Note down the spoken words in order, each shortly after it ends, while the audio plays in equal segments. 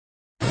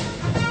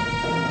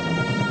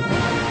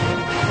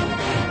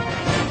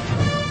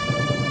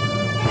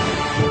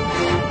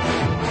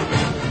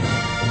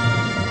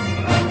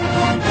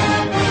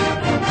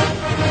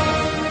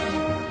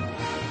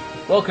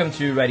Welcome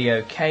to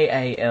Radio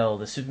KAL,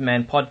 the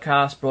Superman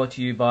podcast brought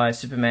to you by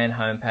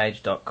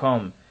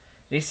supermanhomepage.com.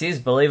 This is,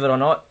 believe it or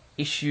not,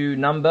 issue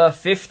number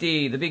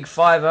 50, the big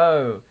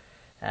 50,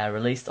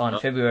 released on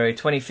February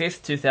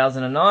 25th,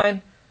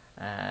 2009.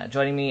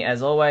 Joining me,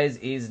 as always,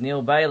 is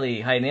Neil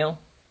Bailey. Hey, Neil.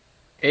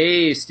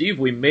 Hey, Steve,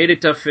 we made it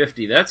to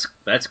 50. That's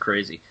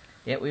crazy.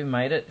 Yeah, we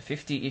made it.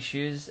 50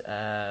 issues.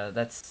 I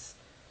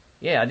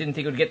didn't think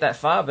it would get that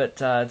far,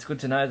 but it's good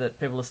to know that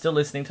people are still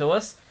listening to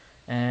us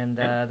and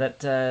that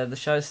the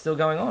show's still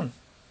going on.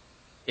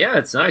 Yeah,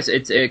 it's nice.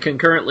 It's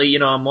concurrently,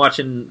 I'm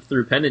watching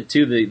through Pendant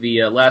too.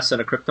 The Last Son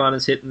of Krypton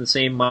is hitting the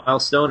same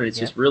milestone, and it's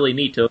just really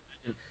neat to.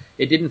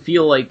 It didn't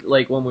feel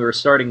like when we were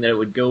starting that it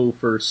would go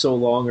for so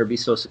long or be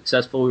so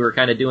successful. We were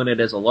kind of doing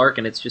it as a lark,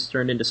 and it's just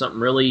turned into something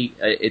really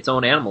its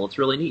own animal. It's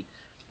really neat.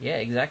 Yeah,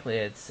 exactly.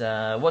 It's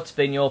what's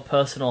been your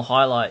personal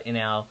highlight in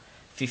our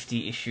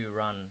 50-issue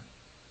run?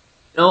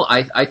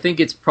 I think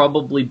it's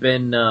probably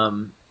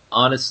been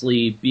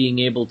honestly being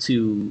able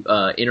to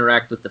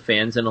interact with the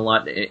fans in a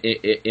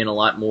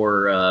lot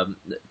more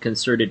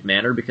concerted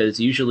manner, because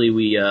usually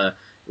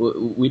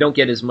we don't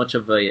get as much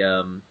of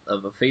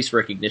a face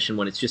recognition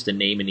when it's just a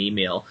name and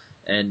email.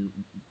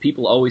 And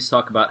people always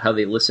talk about how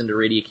they listen to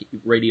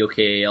Radio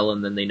KAL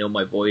and then they know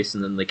my voice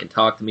and then they can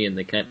talk to me and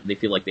they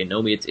feel like they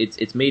know me.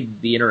 It's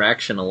made the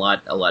interaction a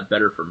lot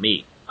better for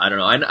me. I don't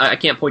know. I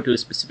can't point to a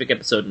specific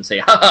episode and say,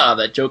 "Ha,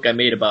 that joke I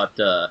made about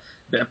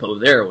Beppo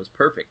there was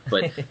perfect."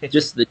 But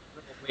just the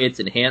way it's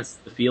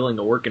enhanced the feeling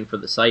of working for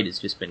the site has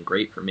just been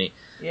great for me.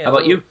 Yeah, how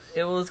about you?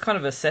 It was kind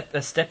of a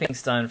stepping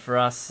stone for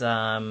us.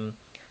 When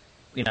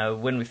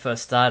we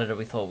first started it,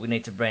 we thought we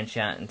need to branch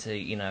out into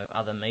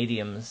other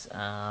mediums,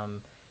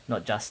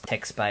 not just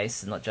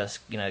text-based and not just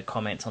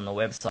comments on the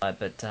website,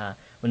 but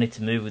we need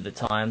to move with the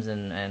times.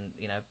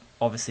 And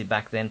obviously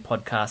back then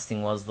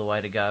podcasting was the way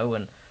to go,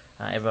 and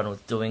everyone was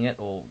doing it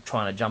or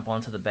trying to jump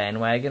onto the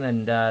bandwagon,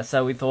 and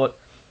so we thought,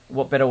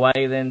 what better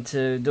way than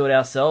to do it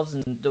ourselves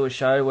and do a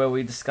show where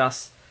we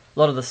discuss a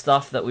lot of the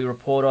stuff that we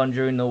report on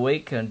during the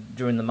week and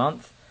during the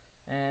month.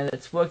 And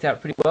it's worked out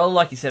pretty well.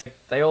 Like you said,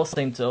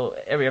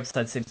 every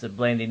episode seems to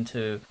blend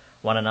into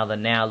one another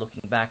now.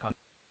 Looking back, I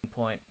can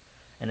point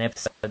an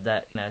episode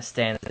that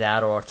stands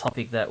out, or a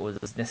topic that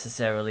was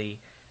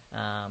necessarily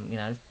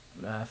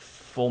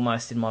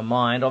foremost in my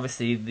mind.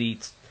 Obviously, the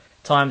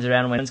times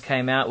around when it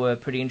came out were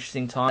pretty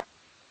interesting times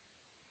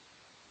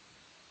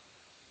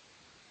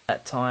at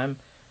that time.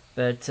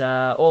 But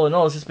all in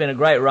all, it's just been a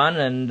great run,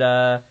 and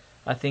I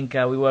think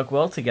we work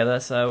well together.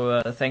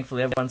 So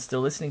thankfully, everyone's still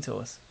listening to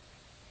us.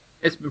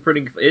 It's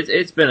been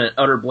it's been an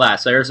utter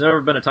blast. There's never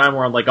been a time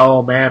where I'm like,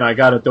 oh man, I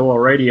got to do a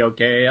Radio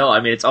KAL.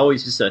 I mean, it's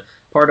always just a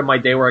part of my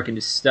day where I can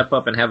just step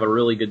up and have a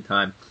really good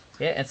time.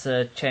 Yeah, it's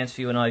a chance for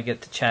you and I to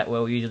get to chat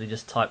where we usually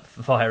just type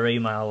via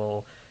email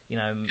or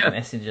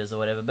messages or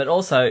whatever. But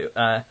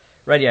also,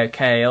 Radio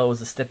KAL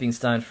was a stepping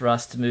stone for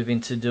us to move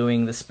into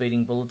doing the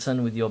Speeding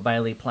Bulletin with your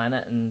Bailey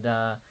Planet, and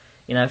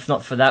if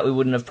not for that, we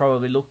wouldn't have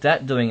probably looked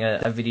at doing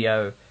a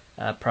video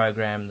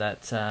program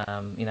that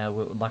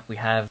like we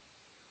have.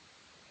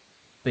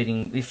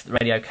 If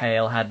Radio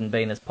KAL hadn't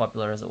been as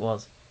popular as it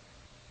was.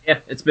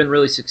 Yeah, it's been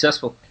really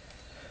successful.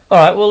 All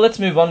right, well, let's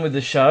move on with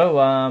the show.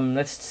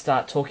 Let's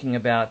start talking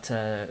about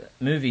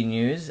movie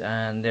news,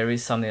 and there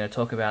is something to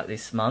talk about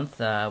this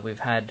month. We've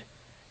had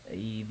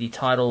the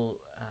title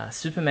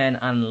Superman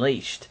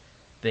Unleashed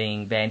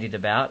being bandied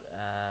about.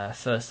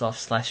 First off,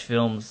 Slash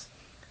Films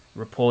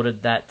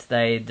reported that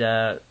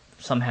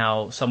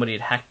somebody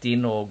had hacked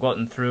in or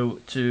gotten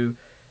through to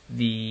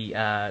the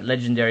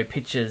Legendary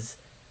Pictures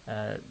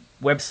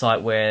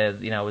website, where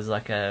it was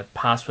like a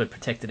password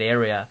protected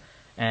area,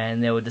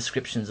 and there were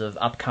descriptions of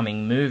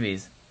upcoming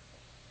movies.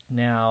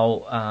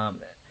 Now,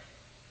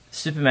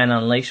 Superman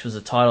Unleashed was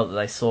a title that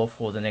they saw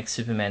for the next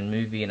Superman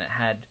movie, and it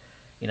had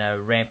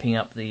ramping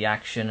up the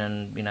action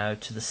and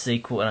to the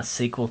sequel, and a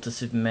sequel to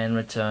Superman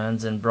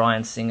Returns, and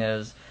Bryan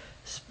Singer's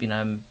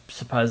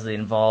supposedly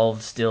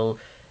involved still.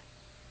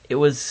 It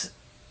was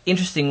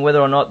interesting whether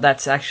or not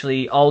that's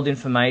actually old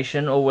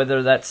information or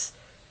whether that's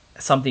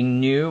something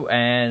new.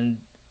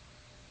 And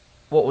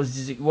what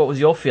was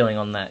your feeling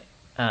on that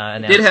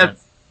announcement?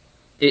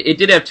 It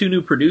did have two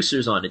new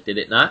producers on it, did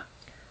it not?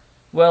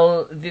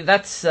 Well,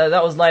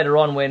 that was later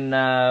on when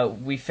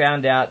we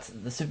found out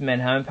the Superman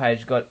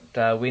homepage got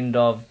wind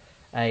of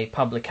a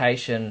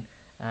publication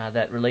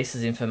that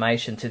releases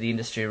information to the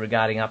industry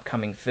regarding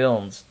upcoming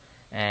films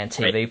and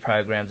TV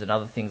programs and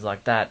other things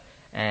like that.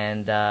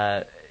 And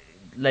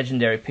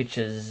Legendary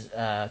Pictures,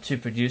 two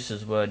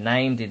producers were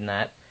named in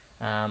that.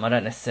 I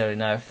don't necessarily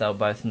know if they were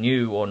both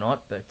new or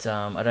not, but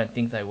I don't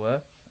think they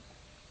were.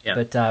 Yeah.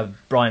 But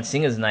Bryan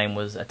Singer's name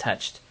was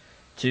attached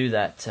to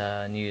that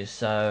news.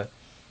 So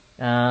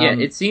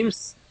it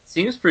seems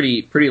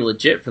pretty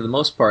legit for the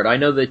most part. I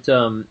know that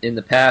in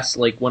the past,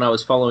 like when I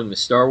was following the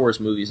Star Wars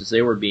movies as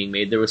they were being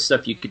made, there was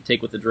stuff you could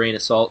take with a grain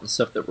of salt and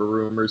stuff that were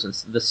rumors, and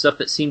the stuff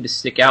that seemed to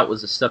stick out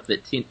was the stuff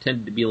that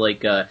tended to be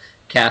like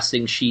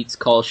casting sheets,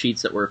 call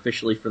sheets that were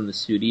officially from the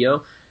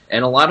studio.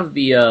 and a lot of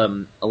the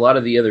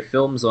other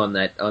films on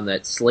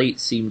that slate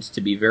seems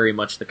to be very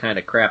much the kind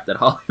of crap that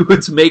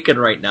Hollywood's making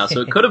right now.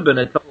 So it could have been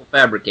a total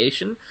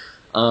fabrication,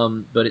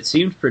 but it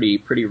seems pretty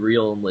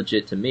real and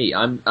legit to me.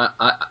 I'm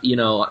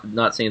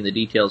not saying the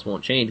details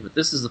won't change, but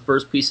this is the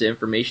first piece of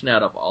information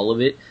out of all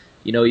of it.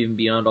 Even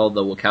beyond all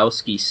the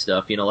Wachowski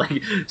stuff,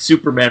 like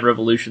Superman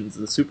Revolutions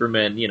and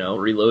Superman,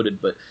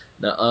 Reloaded, but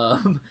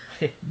beyond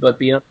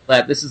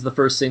that, this is the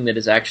first thing that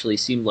has actually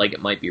seemed like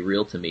it might be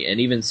real to me. And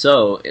even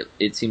so,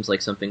 it seems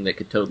like something that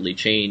could totally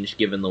change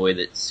given the way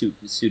that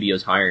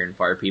studios hire and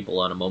fire people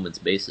on a moment's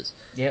basis.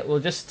 Yeah, well,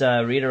 just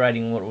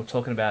reiterating what we're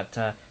talking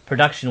about,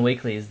 Production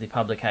Weekly is the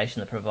publication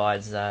that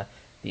provides the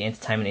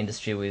entertainment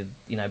industry with,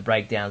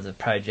 breakdowns of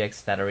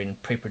projects that are in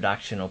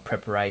pre-production or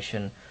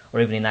preparation, or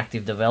even in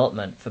active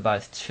development for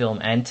both film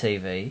and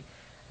TV.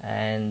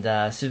 And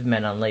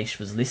Superman Unleashed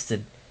was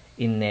listed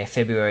in their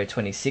February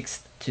 26th,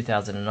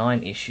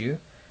 2009 issue.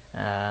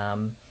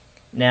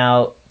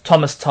 Now,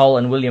 Thomas Toll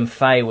and William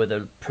Fay were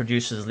the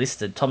producers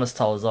listed. Thomas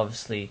Toll is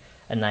obviously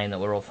a name that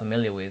we're all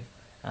familiar with,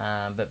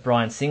 but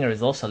Bryan Singer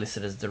is also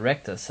listed as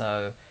director,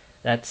 so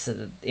that's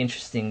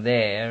interesting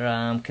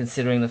there,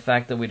 considering the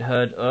fact that we'd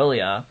heard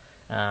earlier,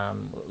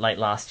 late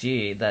last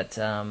year, that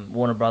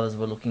Warner Brothers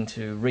were looking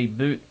to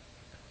reboot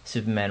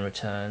Superman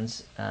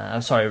Returns,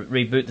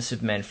 reboot the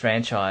Superman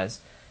franchise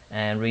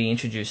and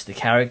reintroduce the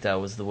character,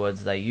 was the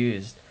words they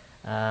used.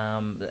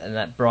 And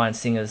that Bryan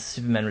Singer's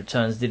Superman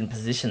Returns didn't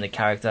position the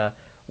character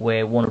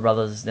where Warner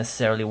Brothers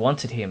necessarily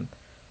wanted him.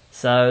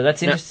 So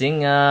that's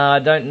interesting. I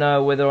don't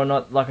know whether or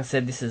not, like I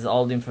said, this is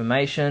old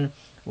information,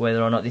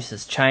 whether or not this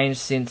has changed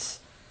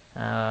since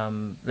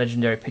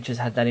Legendary Pictures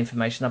had that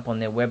information up on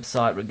their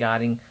website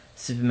regarding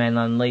Superman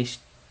Unleashed.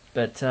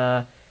 But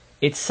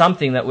it's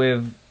something that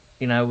we've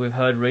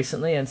heard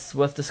recently, and it's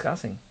worth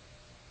discussing.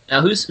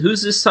 Now, who's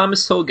this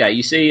Thomas Toll guy?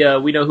 You say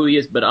we know who he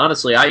is, but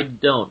honestly, I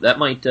don't. That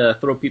might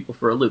throw people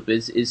for a loop.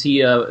 Is he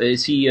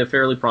a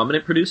fairly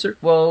prominent producer?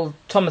 Well,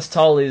 Thomas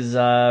Toll is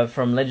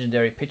from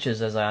Legendary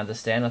Pictures, as I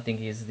understand. I think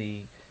he's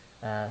the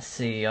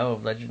CEO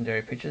of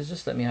Legendary Pictures.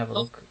 Just let me have a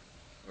look.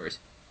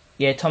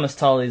 Yeah, Thomas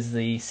Toll is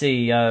the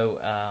CEO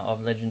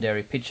of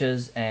Legendary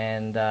Pictures,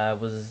 and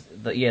was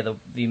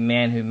the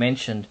man who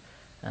mentioned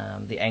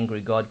the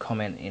angry God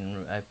comment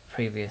in a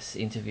previous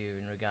interview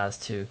in regards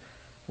to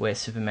where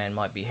Superman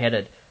might be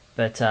headed.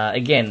 But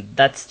again,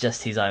 that's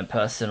just his own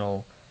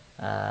personal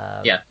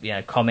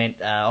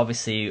comment.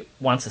 Obviously,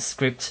 once a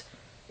script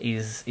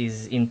is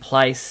in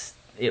place,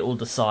 it will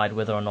decide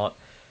whether or not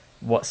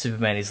what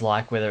Superman is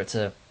like, whether it's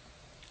a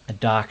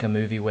darker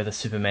movie, whether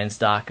Superman's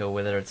darker,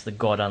 whether it's the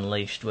God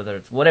Unleashed, whether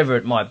it's whatever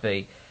it might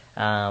be.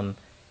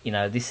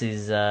 This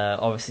is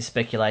obviously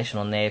speculation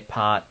on their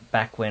part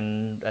back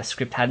when a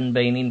script hadn't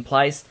been in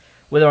place.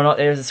 Whether or not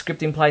there's a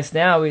script in place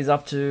now is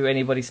up to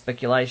anybody's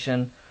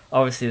speculation.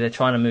 Obviously, they're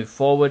trying to move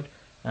forward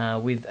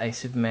with a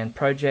Superman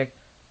project,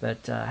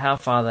 but how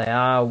far they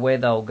are, where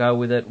they'll go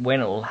with it, when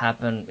it will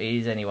happen,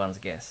 is anyone's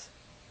guess.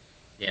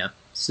 Yeah.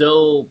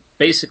 Still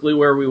basically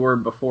where we were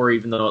before,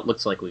 even though it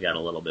looks like we got a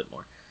little bit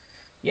more.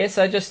 Yeah,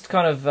 so just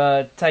kind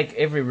of take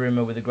every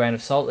rumour with a grain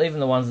of salt, even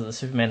the ones that the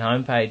Superman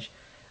homepage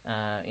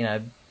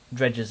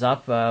dredges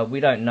up. We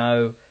don't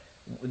know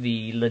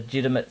the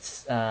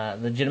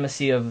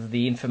legitimacy of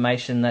the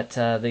information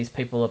that these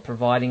people are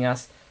providing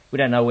us. We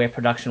don't know where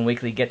Production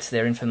Weekly gets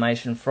their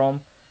information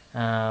from.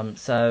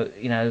 So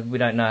we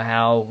don't know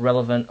how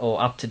relevant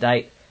or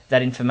up-to-date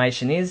that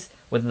information is,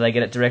 whether they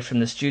get it direct from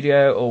the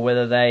studio or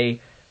whether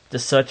they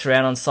just search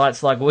around on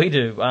sites like we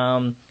do.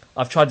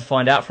 I've tried to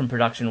find out from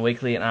Production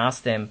Weekly and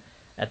asked them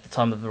at the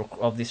time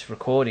of this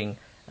recording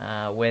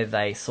where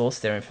they source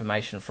their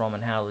information from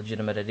and how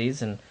legitimate it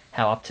is and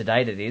how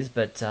up-to-date it is,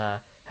 but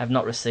have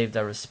not received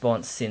a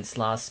response since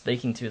last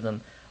speaking to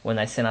them when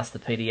they sent us the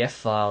PDF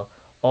file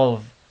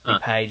of the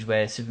page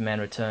where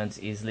Superman Returns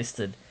is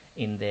listed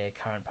in their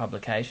current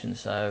publication.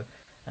 So,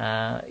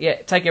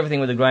 take everything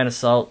with a grain of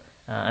salt.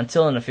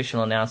 Until an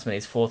official announcement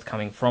is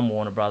forthcoming from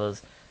Warner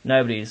Brothers,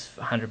 nobody is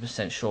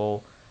 100%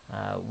 sure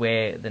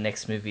where the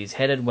next movie is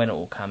headed, when it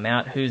will come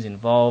out, who's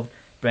involved,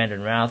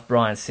 Brandon Routh,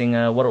 Bryan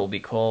Singer, what it will be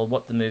called,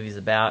 what the movie's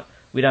about.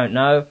 We don't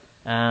know.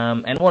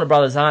 And Warner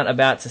Brothers aren't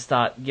about to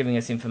start giving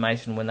us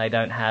information when they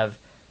don't have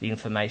the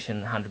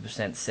information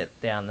 100%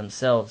 set down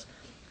themselves.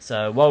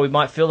 So while we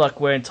might feel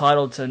like we're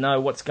entitled to know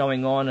what's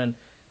going on and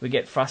we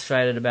get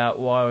frustrated about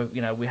why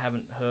we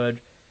haven't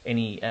heard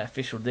any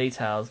official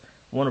details,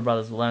 Warner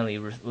Brothers will only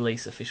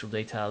release official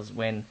details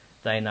when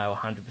they know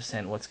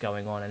 100% what's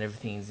going on and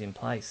everything is in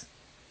place.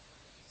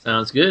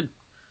 Sounds good.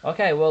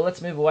 Okay, well,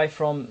 let's move away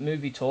from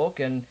movie talk.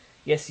 And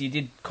yes, you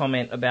did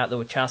comment about the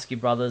Wachowski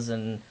brothers,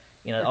 and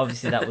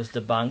obviously that was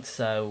debunked,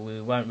 so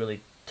we won't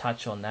really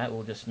touch on that.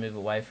 We'll just move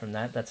away from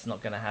that. That's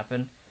not going to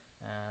happen.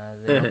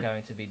 They're not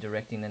going to be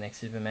directing the next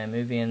Superman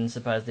movie, and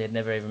suppose they had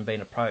never even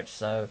been approached,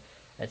 so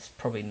it's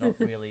probably not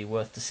really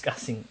worth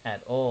discussing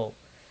at all.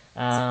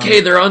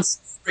 Okay, they're on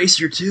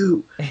Racer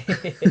 2.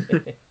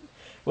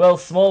 Well,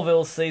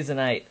 Smallville Season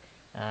 8.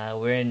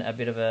 We're in a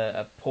bit of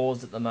a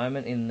pause at the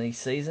moment in the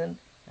season.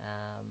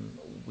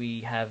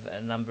 We have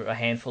a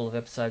handful of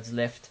episodes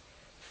left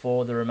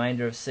for the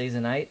remainder of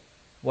season 8.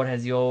 What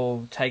has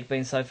your take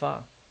been so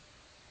far?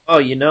 Oh,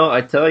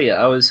 I tell you,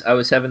 I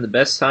was having the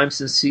best time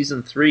since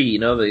season 3.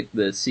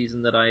 The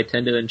season that I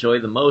tend to enjoy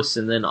the most,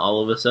 and then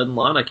all of a sudden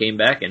Lana came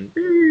back and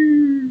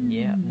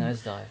Yeah,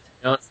 nosedived.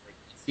 it's like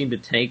it seemed to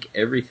tank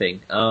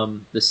everything.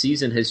 The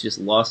season has just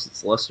lost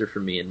its luster for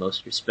me in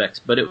most respects,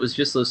 but it was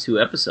just those 2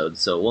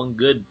 episodes, so one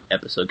good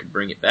episode could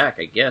bring it back,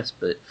 I guess.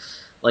 But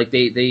like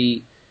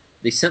they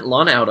sent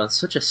Lana out on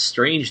such a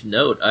strange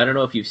note. I don't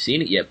know if you've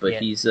seen it yet,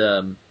 but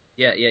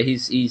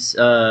Yeah. he's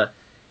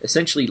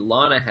essentially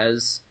Lana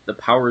has the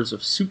powers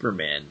of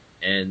Superman,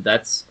 and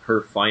that's her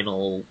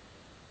final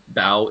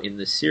bow in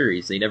the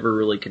series. They never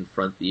really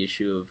confront the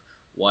issue of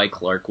why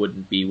Clark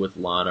wouldn't be with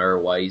Lana or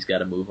why he's got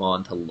to move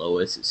on to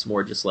Lois. It's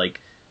more just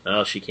like,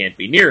 oh, she can't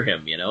be near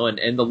him,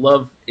 and the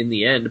love in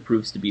the end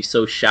proves to be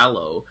so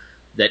shallow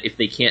that if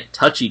they can't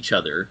touch each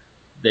other,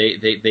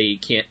 they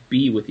can't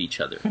be with each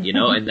other,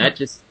 and that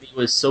just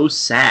was so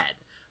sad.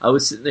 I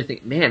was sitting there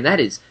thinking, man, that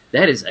is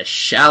a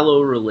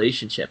shallow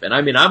relationship. And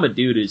I mean, I'm a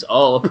dude who's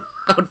all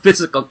about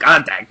physical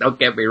contact, don't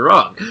get me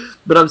wrong.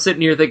 But I'm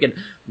sitting here thinking,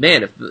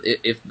 man,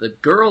 if the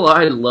girl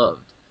I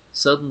loved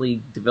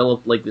suddenly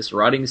developed like this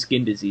rotting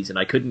skin disease and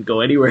I couldn't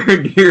go anywhere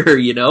near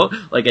her,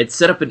 like I'd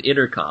set up an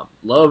intercom.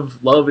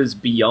 Love is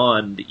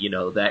beyond,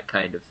 that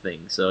kind of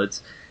thing. So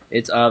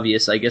it's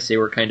obvious. I guess they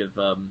were kind of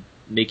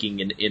making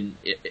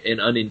an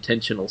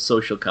unintentional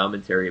social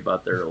commentary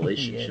about their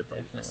relationship.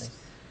 Yeah, definitely.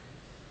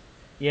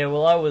 Yeah,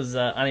 well, I was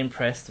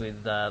unimpressed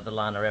with the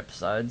Lana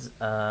episodes.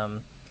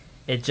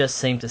 It just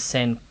seemed to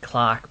send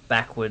Clark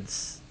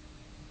backwards,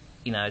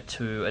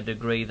 to a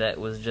degree that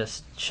was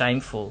just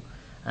shameful.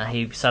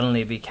 He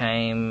suddenly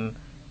became,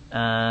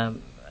 brainless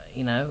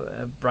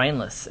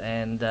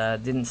and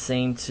didn't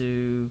seem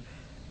to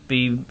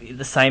be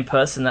the same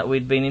person that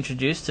we'd been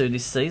introduced to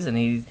this season.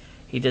 He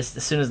just,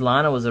 as soon as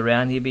Lana was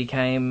around, he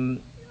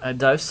became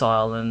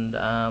docile and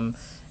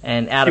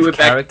out of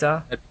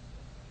character.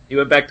 He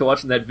went back to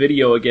watching that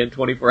video again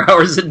 24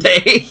 hours a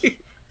day.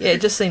 Yeah,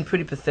 it just seemed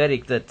pretty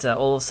pathetic that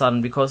all of a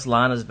sudden, because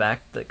Lana's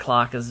back, that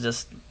Clark has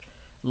just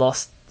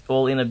lost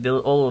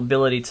all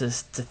ability to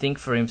think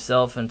for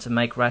himself and to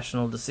make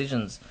rational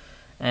decisions.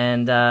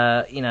 And,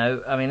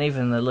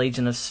 even the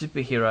Legion of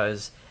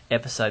Superheroes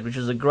episode, which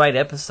was a great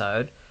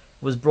episode,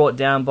 was brought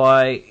down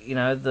by,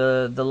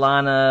 the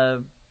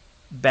Lana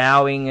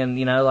bowing and,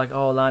 like,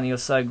 oh, Lana, you're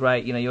so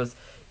great,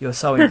 you're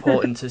so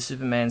important to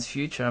Superman's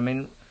future. I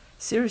mean,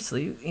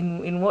 seriously,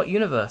 in what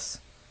universe?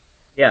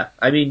 Yeah,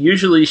 I mean,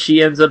 usually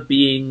she ends up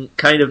being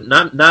kind of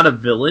not a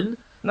villain.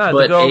 No,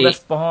 the girl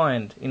left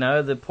behind.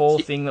 The poor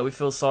thing that we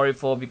feel sorry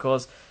for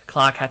because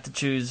Clark had to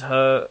choose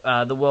her,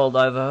 the world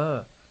over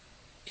her.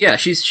 Yeah,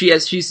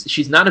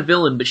 she's not a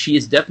villain, but she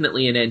is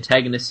definitely an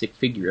antagonistic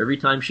figure. Every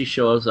time she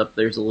shows up,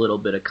 there's a little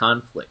bit of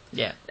conflict.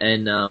 Yeah,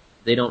 and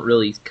they don't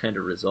really kind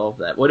of resolve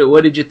that.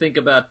 What did you think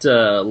about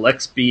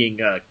Lex being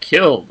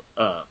killed?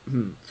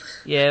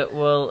 Yeah,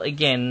 well,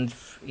 again,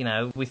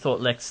 they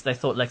thought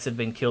Lex had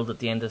been killed at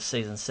the end of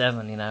season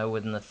 7,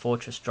 when the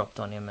fortress dropped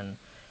on him, and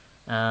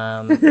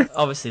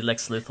obviously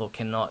Lex Luthor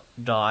cannot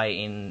die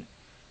in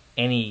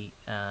any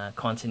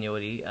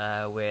continuity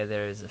where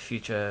there is a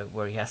future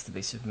where he has to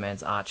be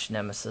Superman's arch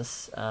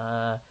nemesis.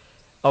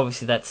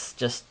 Obviously, that's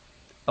just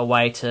a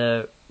way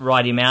to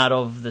write him out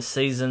of the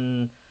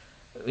season,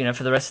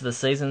 for the rest of the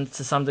season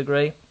to some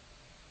degree.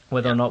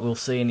 Whether or not we'll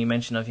see any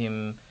mention of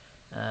him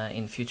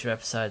in future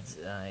episodes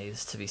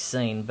is to be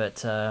seen,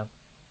 but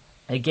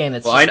again,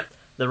 it's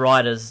the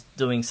writers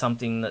doing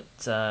something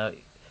that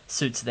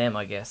suits them,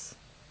 I guess.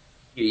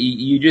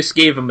 You just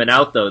gave him an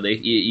out, though.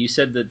 You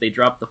said that they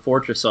dropped the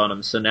fortress on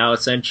him, so now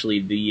essentially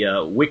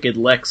the Wicked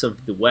Lex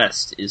of the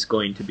West is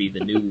going to be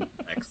the new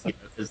Lex.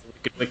 Because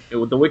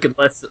the Wicked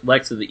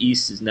Lex of the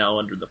East is now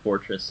under the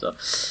fortress. So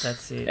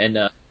that's it. And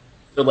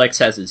the Lex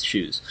has his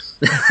shoes.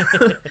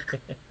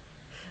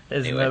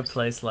 There's no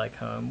place like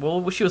home.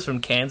 Well, she was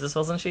from Kansas,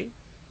 wasn't she?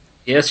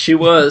 Yes, she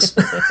was.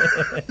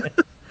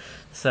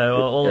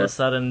 So all of a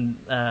sudden,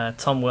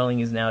 Tom Welling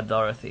is now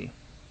Dorothy.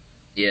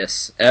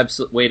 Yes,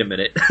 absolutely. Wait a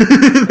minute.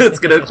 That's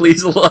going to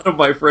please a lot of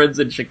my friends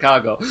in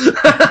Chicago.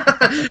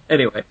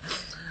 Anyway.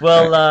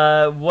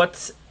 Well,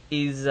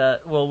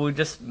 we're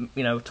just,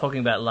 talking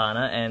about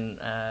Lana,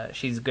 and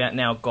she's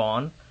now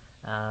gone.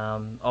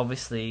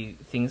 Obviously,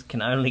 things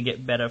can only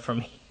get better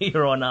from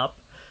here on up.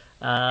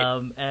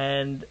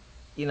 And,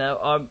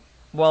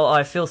 while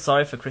I feel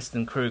sorry for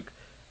Kristen Kruk,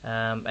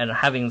 and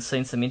having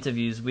seen some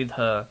interviews with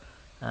her,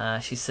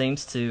 she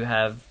seems to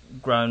have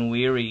grown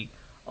weary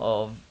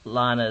of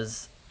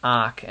Lana's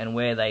arc and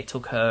where they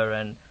took her,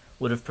 and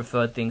would have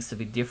preferred things to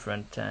be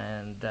different,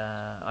 and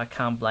I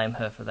can't blame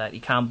her for that. You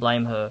can't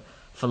blame her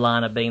for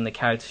Lana being the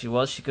character she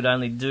was. She could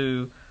only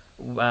do,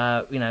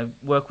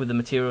 work with the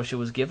material she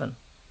was given.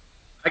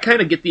 I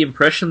kind of get the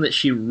impression that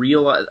she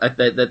realized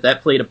that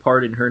played a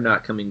part in her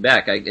not coming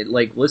back.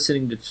 Like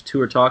listening to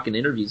her talk in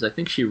interviews, I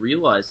think she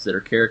realized that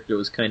her character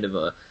was kind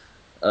of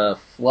a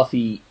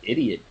fluffy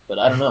idiot, but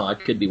I don't know. I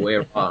could be way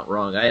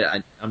wrong.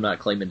 I'm not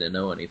claiming to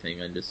know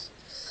anything. I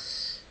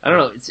don't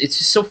know. It's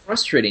just so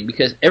frustrating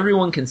because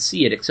everyone can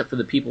see it except for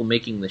the people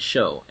making the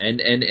show, and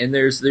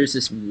there's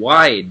this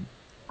wide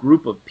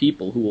group of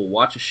people who will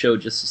watch a show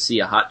just to see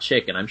a hot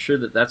chick, and I'm sure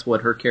that that's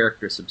what her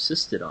character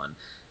subsisted on,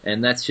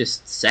 and that's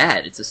just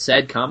sad. It's a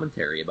sad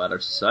commentary about our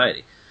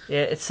society.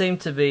 Yeah, it seemed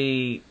to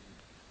be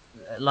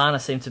Lana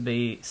seemed to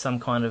be some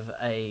kind of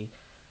an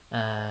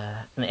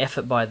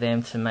effort by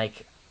them to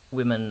make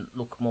women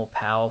look more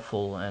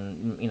powerful,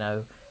 and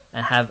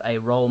and have a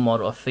role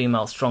model,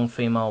 a strong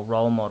female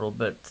role model.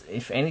 But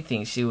if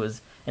anything, she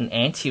was an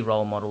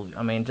anti-role model.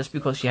 I mean, just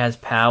because she has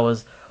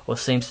powers or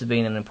seems to be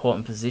in an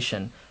important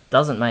position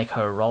doesn't make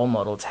her a role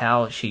model. It's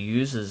how she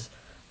uses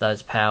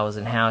those powers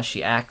and how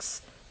she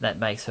acts that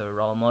makes her a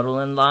role model.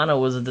 And Lana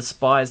was a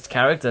despised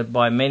character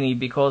by many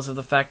because of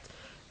the fact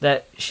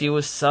that she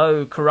was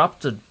so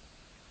corrupted.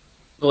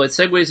 Well, it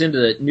segues into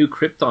the New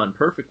Krypton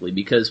perfectly,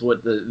 because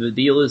what the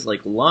deal is,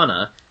 like,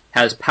 Lana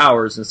has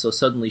powers, and so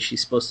suddenly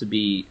she's supposed to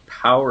be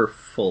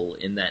powerful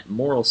in that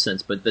moral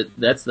sense, but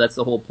that's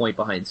the whole point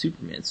behind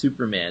Superman.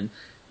 Superman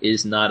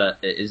is not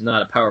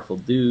a powerful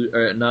dude,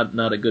 or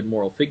not a good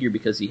moral figure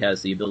because he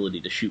has the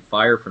ability to shoot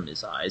fire from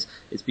his eyes.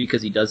 It's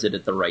because he does it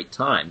at the right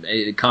time.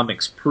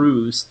 Comics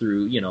proves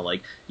through,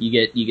 like, you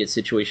get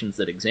situations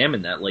that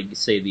examine that, like,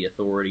 say, the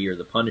Authority or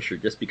the Punisher.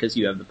 Just because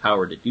you have the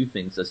power to do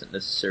things doesn't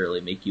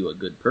necessarily make you a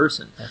good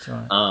person. That's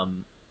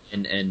right.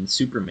 And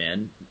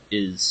Superman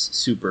is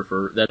super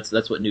for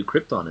that's what New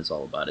Krypton is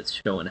all about. It's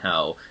showing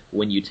how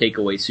when you take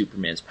away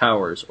Superman's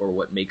powers, or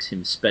what makes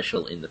him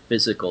special in the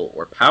physical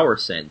or power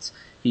sense,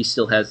 he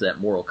still has that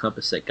moral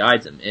compass that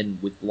guides him.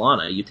 And with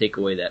Lana, you take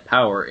away that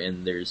power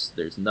and there's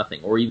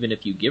nothing. Or even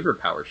if you give her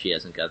power, she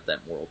hasn't got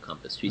that moral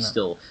compass. She's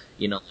still,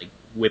 like,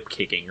 whip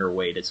kicking her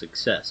way to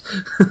success.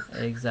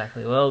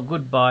 Exactly. Well,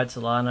 goodbye to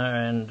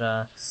Lana, and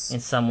in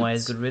some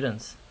ways, good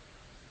riddance.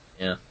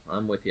 Yeah,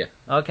 I'm with you.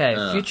 Okay,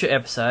 future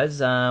episodes.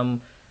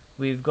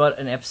 We've got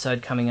an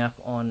episode coming up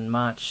on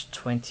March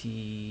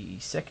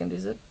 22nd,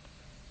 is it?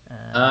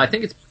 I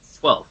think it's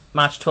 12th.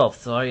 March 12th,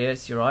 sorry,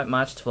 yes, you're right,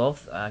 March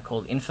 12th,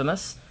 called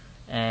Infamous.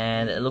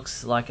 And it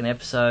looks like an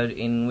episode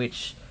in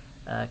which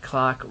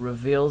Clark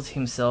reveals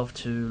himself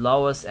to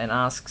Lois and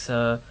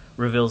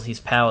reveals his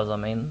powers,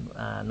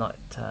 not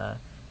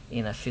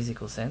in a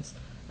physical sense,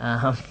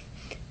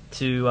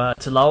 to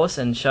Lois,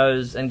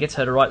 and gets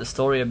her to write the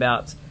story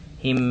about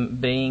him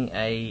being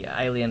a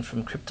alien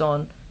from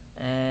Krypton,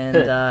 and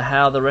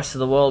how the rest of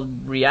the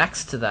world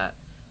reacts to that.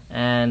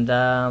 And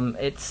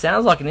it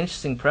sounds like an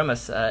interesting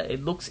premise.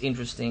 It looks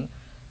interesting,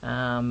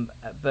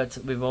 but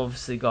we've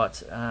obviously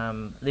got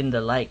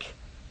Linda Lake,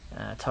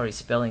 Tori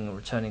Spelling,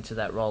 returning to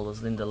that role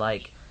as Linda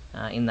Lake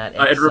in that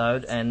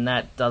episode, and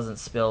that doesn't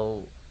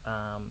spell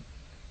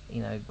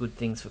good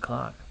things for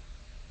Clark.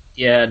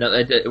 Yeah, no,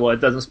 it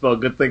doesn't spell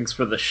good things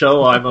for the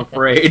show, I'm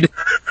afraid.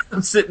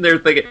 I'm sitting there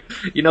thinking,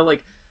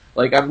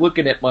 like I'm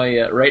looking at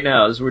my right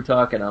now as we're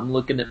talking. I'm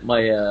looking at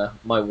my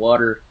my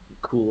water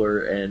cooler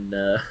and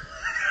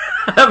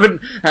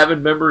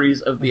having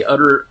memories of the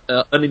utter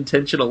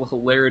unintentional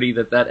hilarity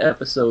that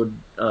episode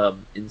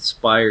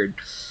inspired.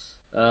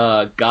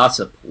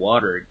 Gossip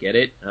water, get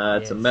it?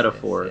 It's a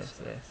metaphor.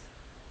 Yes.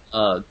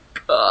 Oh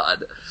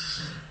God.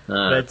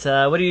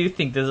 But what do you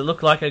think? Does it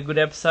look like a good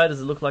episode? Does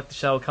it look like the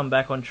show will come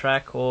back on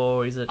track,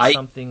 or is it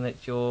something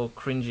that you're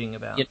cringing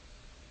about?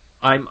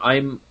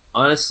 I'm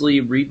honestly,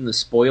 reading the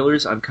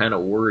spoilers, I'm kind of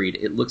worried.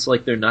 It looks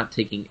like they're not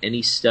taking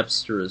any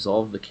steps to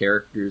resolve the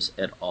characters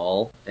at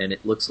all, and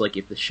it looks like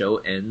if the show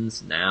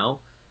ends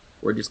now,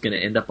 we're just going to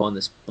end up on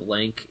this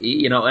blank,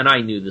 and I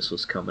knew this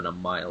was coming a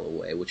mile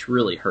away, which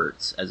really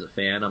hurts as a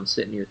fan. I'm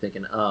sitting here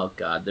thinking, oh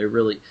God, they're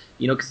really,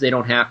 because they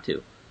don't have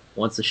to.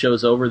 Once the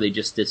show's over, they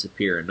just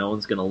disappear, and no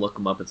one's going to look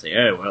them up and say,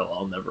 hey, well,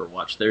 I'll never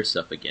watch their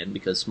stuff again,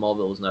 because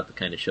Smallville was not the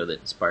kind of show that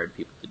inspired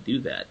people to do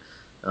that.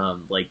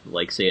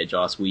 Like say a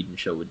Joss Whedon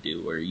show would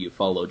do, where you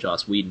follow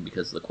Joss Whedon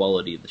because the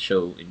quality of the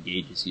show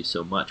engages you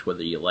so much,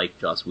 whether you like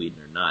Joss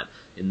Whedon or not.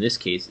 In this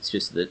case, it's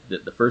just that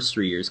the first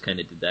 3 years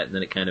kind of did that, and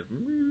then it kind of,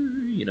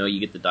 you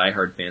get the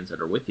diehard fans that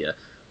are with you.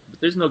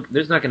 But there's not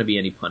going to be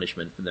any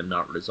punishment for them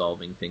not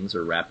resolving things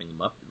or wrapping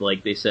them up.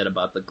 Like they said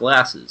about the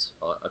glasses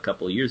a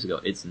couple of years ago,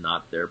 it's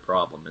not their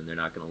problem, and they're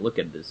not going to look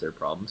at it as their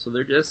problem. So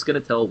they're just going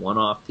to tell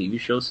one-off TV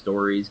show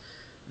stories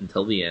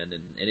until the end,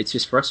 and it's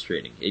just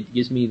frustrating. It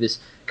gives me this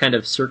kind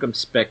of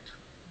circumspect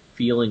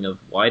feeling of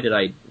why did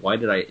I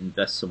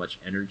invest so much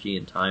energy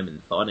and time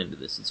and thought into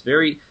this?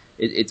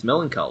 It's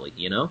melancholy,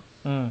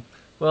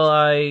 Well,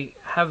 I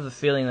have the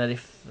feeling that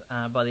if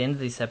by the end of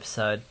this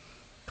episode,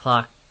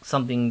 Clark,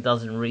 something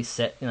doesn't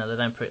reset, they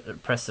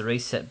don't press the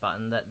reset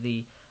button, that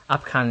the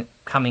upcoming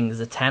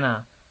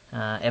Zatanna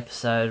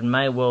episode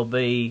may well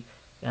be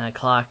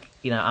Clark,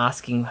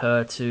 asking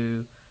her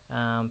to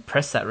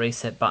press that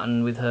reset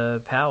button with her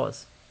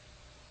powers.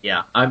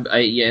 Yeah, and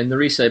the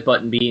reset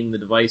button being the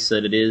device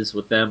that it is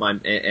with them,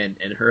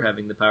 and her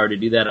having the power to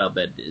do that, I'll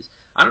bet it is.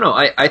 I don't know.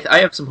 I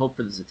have some hope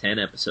for the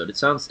Zatanna episode. It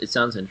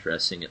sounds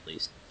interesting, at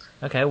least.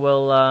 Okay,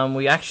 well,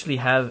 we actually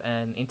have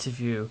an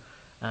interview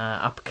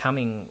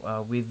upcoming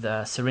with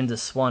Surinder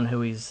Swan,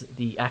 who is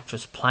the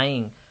actress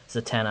playing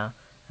Zatanna.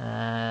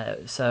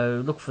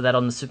 So look for that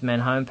on the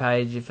Superman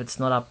homepage. If it's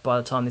not up by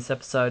the time this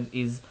episode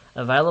is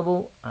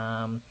available,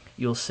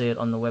 you'll see it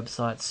on the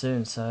website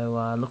soon.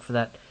 So look for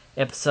that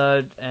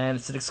episode, and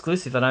it's an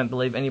exclusive. I don't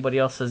believe anybody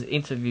else has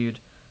interviewed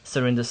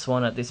Surinder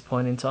Swan at this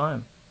point in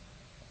time.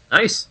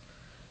 Nice.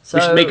 So,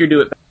 we should make her do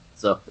it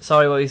backwards, though.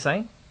 Sorry, what were you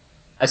saying?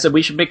 I said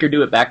we should make her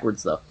do it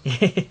backwards, though.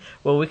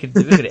 Well, we could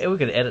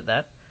edit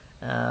that,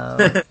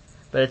 but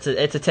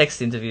it's a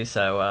text interview,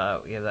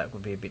 so yeah, that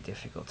would be a bit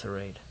difficult to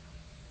read.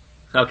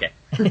 Okay.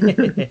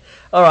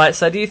 All right.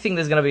 So, do you think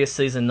there's going to be a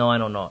season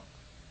 9 or not?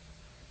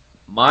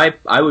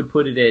 I would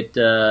put it at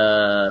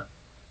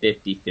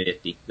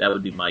 50-50. That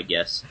would be my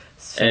guess.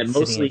 And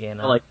mostly again,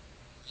 like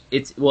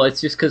it's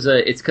just because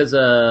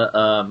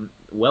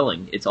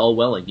Welling. It's all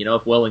Welling. You know,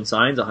 if Welling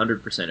signs,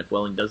 100%. If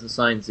Welling doesn't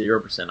sign,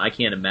 0%. I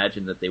can't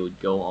imagine that they would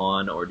go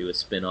on or do a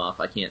spin-off.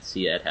 I can't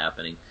see that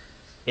happening.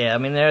 Yeah, I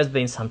mean, there has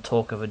been some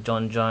talk of a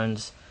John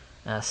Jones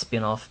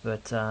spin-off,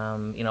 but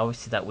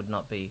obviously that would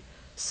not be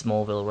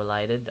Smallville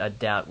related. I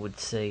doubt would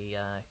see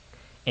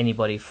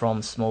anybody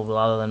from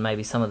Smallville other than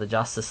maybe some of the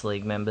Justice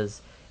League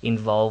members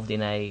involved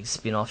in a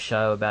spin-off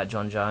show about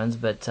John Jones,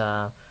 but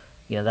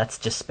that's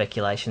just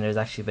speculation. There's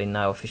actually been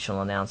no official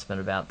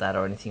announcement about that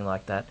or anything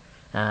like that.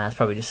 It's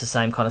probably just the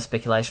same kind of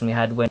speculation we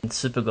had when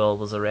Supergirl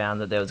was around,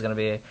 that there was going to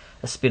be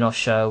a spin-off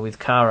show with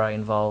Kara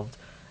involved.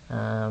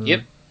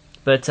 Yep.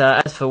 But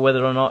as for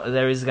whether or not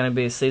there is going to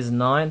be a season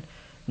 9,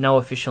 no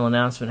official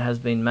announcement has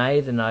been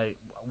made, and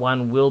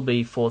one will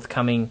be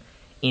forthcoming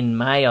in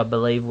May, I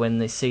believe, when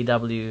the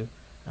CW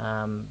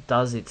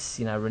does its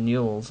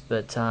renewals.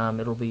 But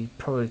it'll be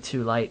probably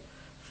too late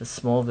for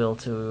Smallville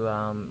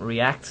to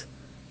react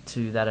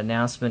to that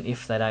announcement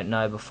if they don't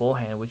know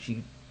beforehand. Which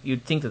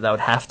you'd think that they would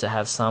have to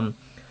have some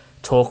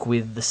talk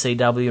with the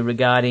CW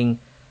regarding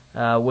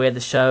where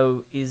the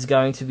show is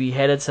going to be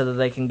headed, so that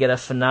they can get a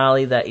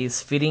finale that is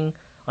fitting.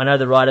 I know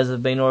the writers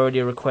have been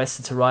already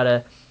requested to write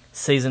a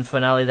season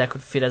finale that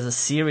could fit as a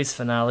series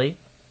finale,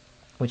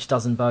 which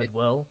doesn't bode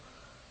well.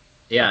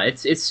 Yeah,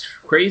 it's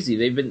crazy.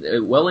 They've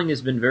been Welling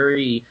has been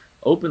very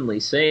openly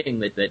saying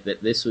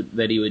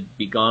that he would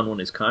be gone when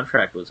his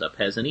contract was up,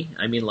 hasn't he?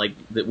 I mean, like,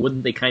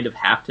 wouldn't they kind of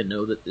have to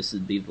know that this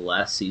would be the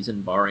last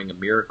season, barring a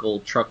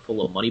miracle truck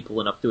full of money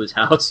pulling up to his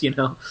house? You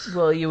know.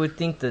 Well, you would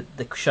think that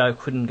the show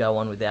couldn't go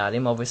on without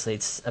him. Obviously,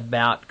 it's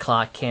about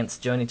Clark Kent's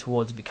journey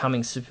towards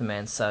becoming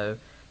Superman. So,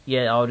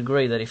 yeah, I would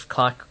agree that if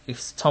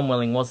Tom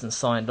Welling wasn't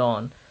signed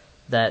on,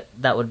 that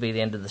would be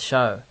the end of the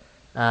show.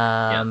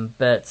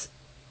 But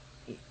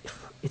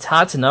it's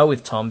hard to know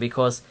with Tom,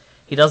 because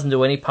he doesn't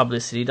do any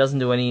publicity, doesn't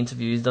do any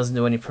interviews, doesn't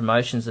do any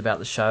promotions about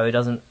the show. He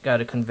doesn't go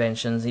to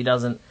conventions. He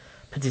doesn't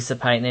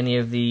participate in any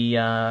of the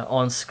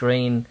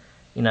on-screen,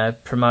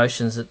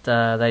 promotions that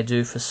they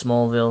do for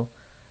Smallville.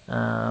 The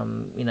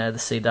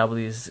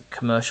CW's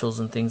commercials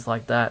and things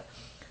like that.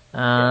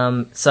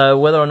 So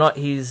whether or not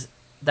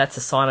that's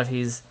a sign of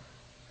his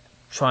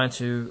trying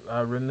to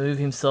remove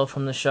himself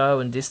from the show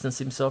and distance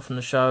himself from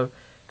the show,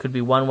 could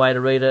be one way to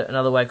read it.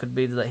 Another way could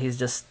be that he's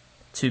just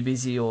too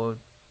busy, or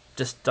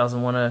just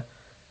doesn't want to,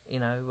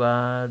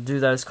 do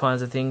those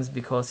kinds of things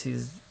because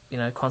he's,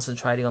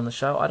 concentrating on the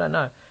show. I don't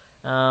know.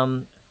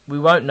 We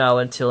won't know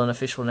until an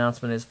official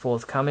announcement is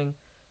forthcoming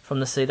from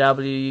the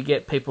CW. You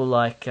get people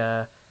like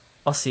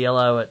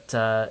Osceola at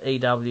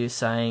EW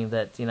saying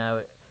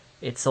that,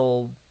 it's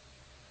all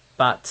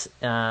but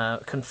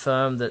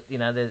confirmed that,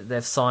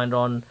 they've signed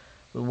on.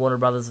 Warner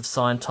Brothers have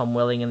signed Tom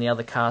Welling and the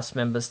other cast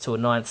members to a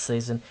 9th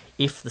season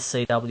if the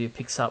CW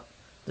picks up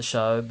the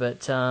show,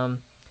 but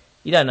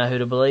you don't know who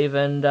to believe,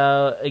 and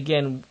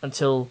again,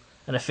 until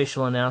an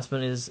official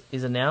announcement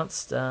is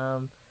announced,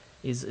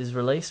 is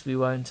released, we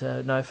won't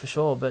know for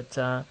sure. But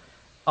I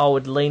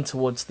would lean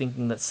towards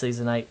thinking that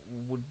season 8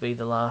 would be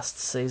the last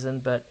season,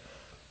 but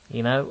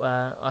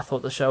I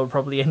thought the show would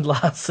probably end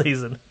last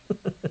season.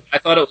 I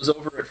thought it was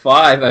over at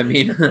 5. I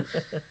mean,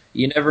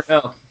 you never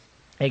know.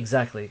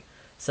 Exactly.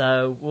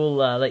 So we'll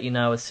let you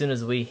know as soon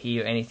as we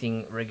hear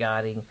anything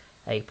regarding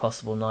a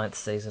possible 9th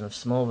season of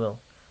Smallville.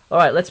 All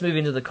right, let's move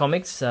into the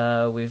comics.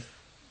 We've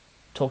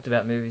talked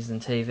about movies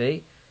and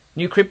TV.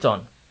 New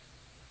Krypton.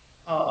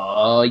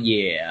 Oh,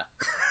 yeah.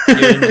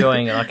 You're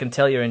enjoying it. I can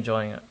tell you're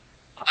enjoying it.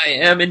 I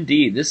am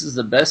indeed. This is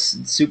the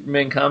best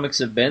Superman comics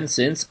have been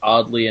since,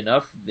 oddly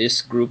enough,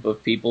 this group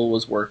of people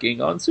was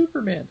working on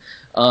Superman.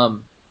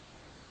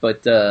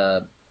 But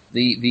the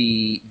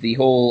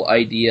whole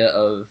idea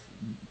of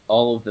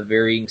all of the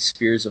varying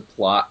spheres of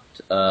plot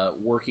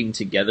working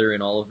together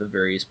in all of the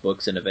various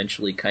books and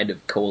eventually kind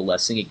of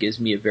coalescing, it gives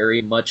me a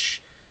very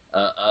much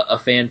a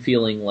fan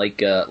feeling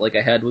like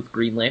I had with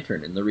Green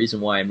Lantern. And the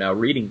reason why I'm now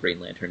reading Green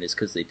Lantern is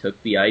because they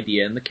took the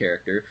idea and the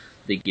character,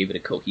 they gave it a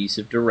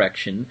cohesive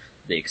direction,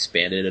 they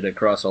expanded it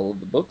across all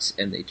of the books,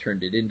 and they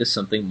turned it into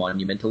something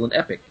monumental and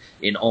epic.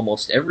 In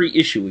almost every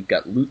issue, we've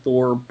got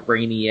Luthor,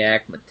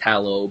 Brainiac,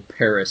 Metallo,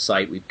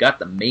 Parasite. We've got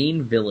the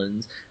main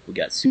villains. We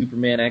got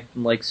Superman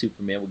acting like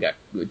Superman. We got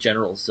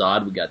General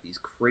Zod. We got these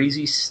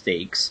crazy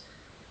stakes.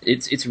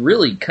 It's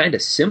really kind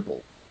of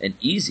simple and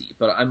easy,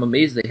 but I'm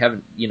amazed they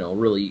haven't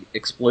really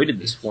exploited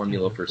this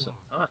formula for some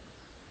time.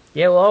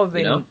 Yeah, well,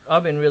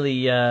 I've been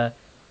really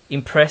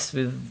impressed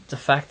with the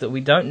fact that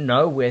we don't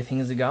know where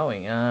things are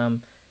going.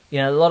 A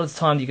lot of the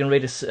times you can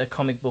read a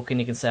comic book and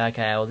you can say,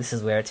 okay, well, this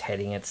is where it's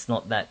heading. It's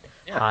not that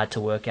hard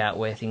to work out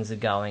where things are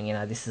going.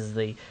 This is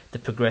the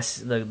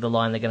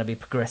line they're going to be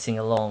progressing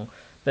along.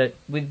 But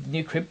with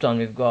New Krypton,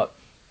 we've got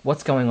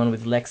what's going on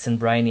with Lex and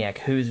Brainiac.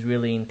 Who's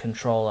really in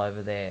control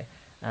over there?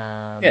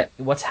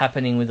 What's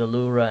happening with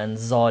Allura and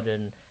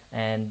Zod,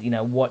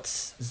 and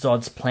what's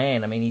Zod's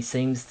plan? I mean, he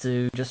seems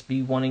to just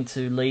be wanting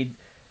to lead,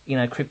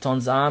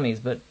 Krypton's armies,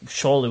 but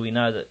surely we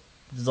know that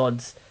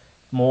Zod's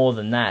more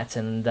than that,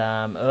 and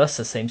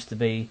Ursa seems to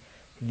be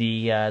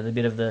the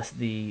bit of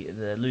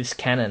the loose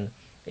cannon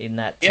in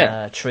that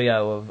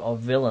trio of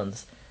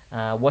villains.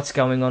 What's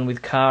going on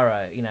with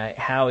Kara?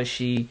 How is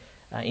she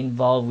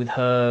involved with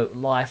her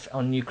life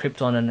on New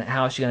Krypton, and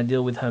how is she going to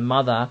deal with her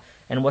mother?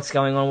 And what's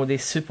going on with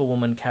this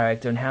Superwoman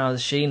character, and how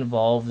is she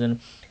involved? And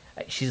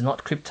she's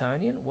not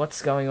Kryptonian.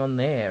 What's going on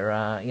there?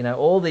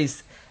 All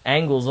these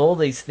angles, all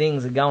these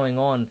things are going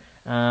on,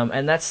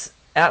 and that's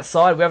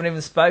outside. We haven't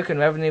even spoken.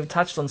 We haven't even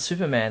touched on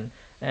Superman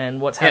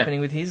and what's happening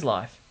with his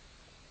life.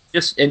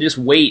 Just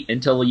wait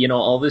until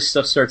all this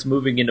stuff starts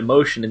moving into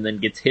motion and then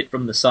gets hit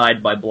from the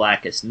side by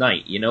Blackest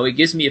Night. It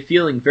gives me a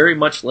feeling very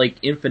much like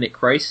Infinite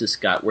Crisis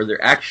got, where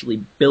they're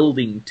actually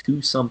building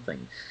to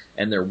something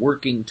and they're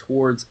working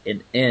towards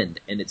an end,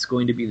 and it's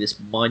going to be this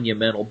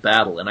monumental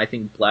battle. And I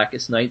think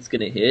Blackest Night's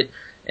going to hit,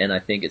 and I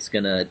think it's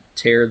going to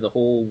tear the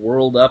whole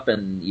world up,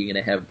 and you're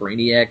going to have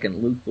Brainiac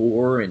and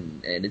Luthor,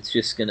 and it's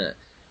just going to...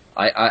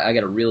 I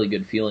got a really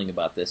good feeling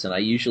about this, and I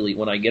usually,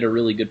 when I get a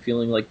really good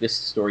feeling like this,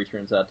 the story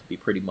turns out to be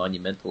pretty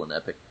monumental and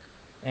epic.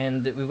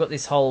 And we've got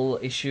this whole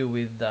issue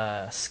with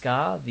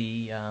Scar,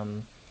 the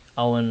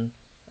Owen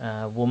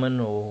woman,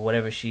 or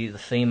whatever the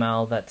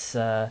female that's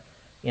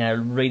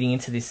reading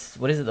into this.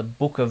 What is it? The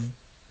Book of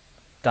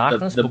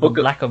Darkness, the Book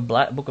of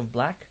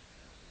Black.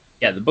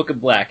 Yeah, the Book of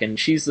Black, and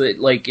she's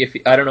if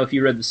I don't know if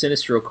you read the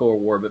Sinestro Corps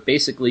War, but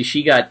basically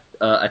she got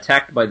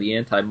attacked by the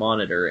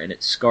Anti-Monitor, and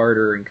it scarred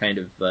her and kind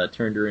of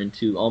turned her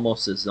into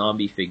almost a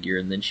zombie figure.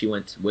 And then she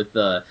went to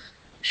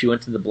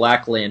the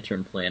Black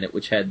Lantern planet,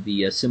 which had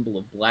the symbol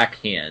of Black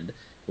Hand,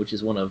 which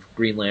is one of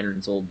Green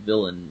Lantern's old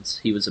villains.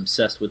 He was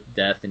obsessed with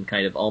death and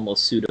kind of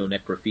almost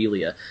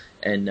pseudo-necrophilia,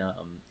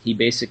 and he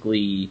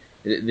basically...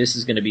 This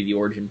is going to be the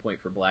origin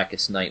point for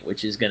Blackest Night,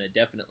 which is going to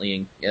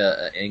definitely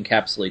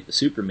encapsulate the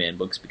Superman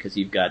books, because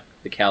you've got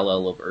the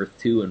Kal-El of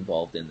Earth-2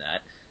 involved in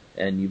that,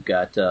 and you've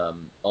got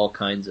all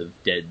kinds of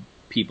dead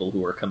people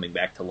who are coming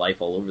back to life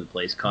all over the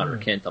place, Connor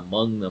Kent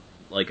among them,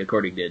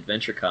 according to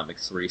Adventure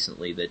Comics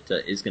recently, that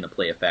is going to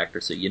play a factor.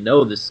 So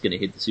this is going to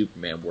hit the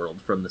Superman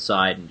world from the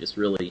side and just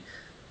really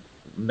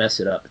mess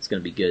it up. It's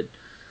going to be good.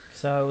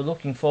 So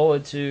looking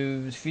forward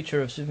to the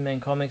future of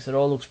Superman comics. It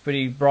all looks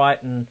pretty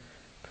bright and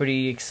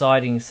pretty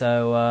exciting,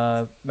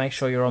 so make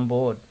sure you're on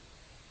board.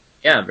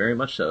 Yeah, very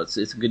much so. It's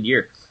a good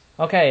year.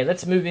 Okay,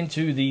 let's move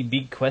into the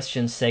big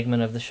question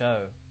segment of the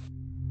show.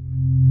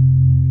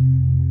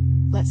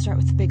 Let's start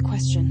with the big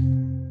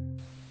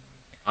question.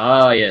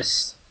 Ah,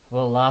 yes.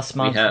 Well, last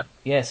month,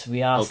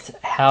 we asked,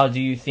 how do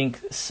you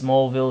think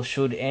Smallville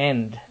should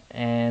end?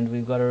 And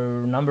we've got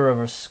a number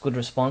of good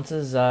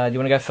responses. Do you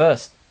want to go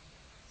first?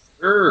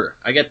 Sure.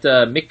 I got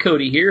Mick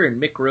Cody here,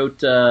 and Mick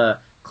wrote...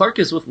 Clark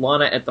is with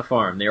Lana at the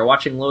farm. They are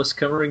watching Lois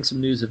covering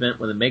some news event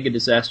when a mega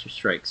disaster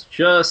strikes.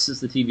 Just as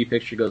the TV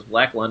picture goes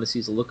black, Lana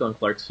sees a look on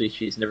Clark's face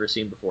she's never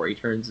seen before. He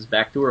turns his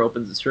back to her,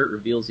 opens his shirt,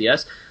 reveals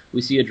yes.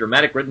 We see a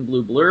dramatic red and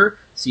blue blur.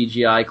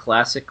 CGI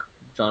classic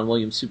John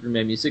Williams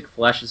Superman music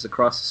flashes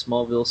across the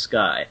Smallville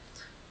sky.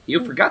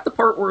 You forgot the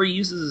part where he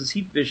uses his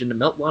heat vision to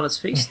melt Lana's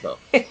face, though.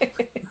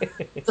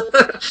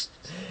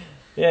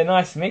 Yeah,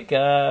 nice, Mick.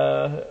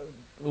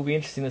 It'll be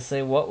interesting to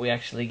see what we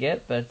actually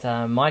get, but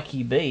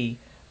Mikey B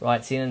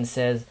writes in and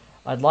says,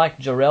 I'd like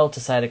Jor-El to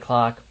say to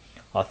Clark,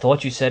 I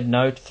thought you said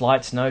no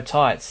flights, no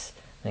tights.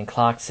 Then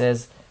Clark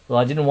says, well,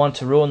 I didn't want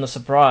to ruin the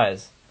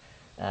surprise.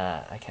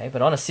 Okay,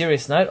 but on a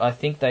serious note, I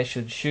think they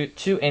should shoot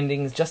 2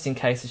 endings just in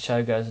case the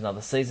show goes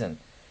another season.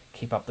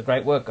 Keep up the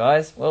great work,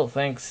 guys. Well,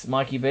 thanks,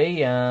 Mikey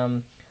B.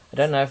 I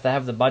don't know if they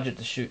have the budget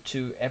to shoot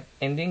 2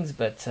 endings,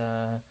 but,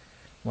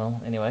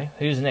 well, anyway.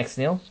 Who's next,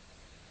 Neil?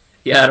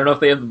 Yeah, I don't know if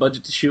they have the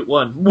budget to shoot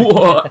one.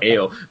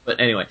 Ayo. But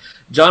anyway,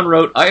 John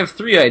wrote, I have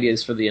 3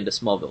 ideas for the end of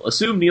Smallville.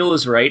 Assume Neil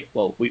is right.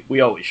 Well,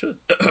 we always should.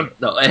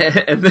 No,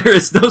 and there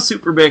is no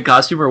Superman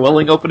costume or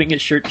Welling opening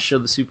his shirt to show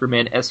the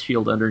Superman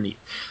S-shield underneath.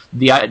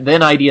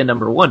 Then idea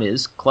number 1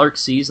 is, Clark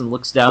sees and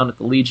looks down at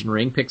the Legion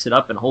ring, picks it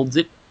up and holds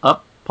it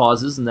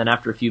pauses, and then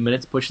after a few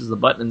minutes pushes the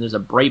button, and there's a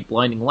bright,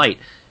 blinding light.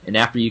 And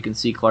after you can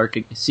see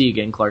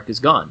again, Clark is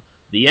gone.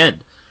 The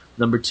end.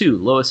 Number 2,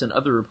 Lois and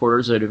other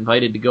reporters are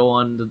invited to go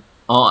on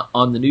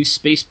the new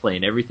space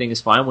plane. Everything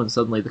is fine when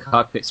suddenly the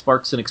cockpit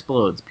sparks and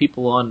explodes.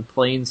 People on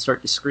planes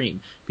start to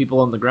scream. People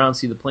on the ground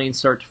see the plane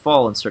start to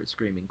fall and start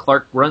screaming.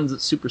 Clark runs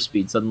at super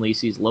speed. Suddenly he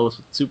sees Lois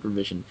with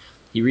supervision.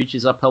 He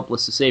reaches up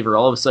helpless to save her.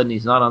 All of a sudden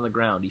he's not on the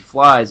ground. He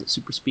flies at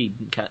super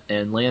speed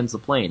and lands the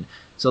plane.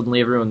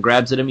 Suddenly everyone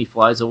grabs at him. He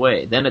flies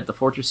away. Then at the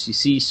fortress you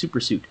see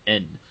Supersuit.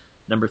 End.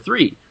 Number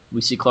 3. We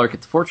see Clark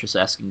at the fortress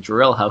asking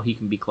Jor-El how he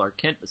can be Clark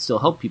Kent but still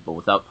help people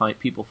without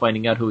people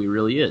finding out who he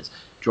really is.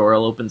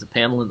 Jor-El opens a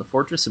panel in the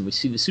fortress and we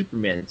see the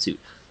Superman suit.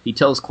 He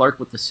tells Clark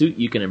with the suit,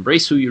 "You can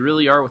embrace who you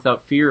really are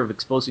without fear of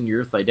exposing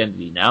your Earth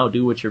identity. Now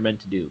do what you're meant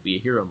to do. Be a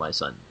hero, my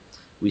son."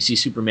 We see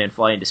Superman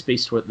fly into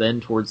space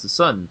towards the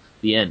sun.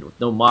 The end. With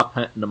no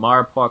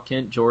Namara Pa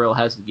Kent, Jor-El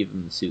has to give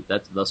him the suit.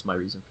 That's my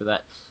reason for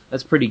that.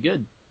 That's pretty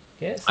good.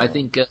 Yes. I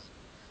think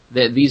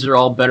that these are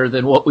all better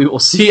than what we will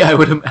see, I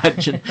would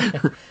imagine.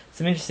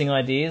 Some interesting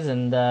ideas,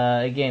 and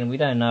again, we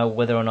don't know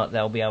whether or not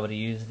they'll be able to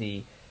use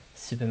the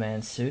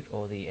Superman suit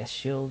or the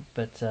S-Shield,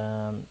 but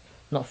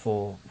not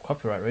for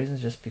copyright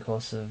reasons, just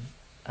because of,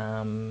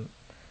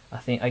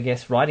 I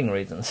guess, writing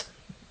reasons.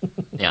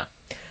 Yeah.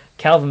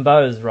 Calvin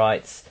Bowes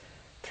writes,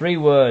 3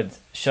 words,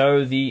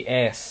 show the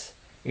S.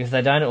 If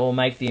they don't, it will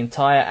make the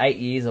entire 8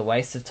 years a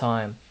waste of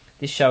time.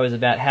 This show is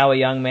about how a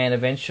young man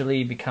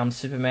eventually becomes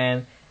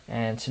Superman,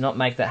 and to not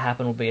make that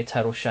happen will be a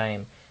total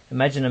shame.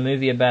 Imagine a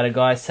movie about a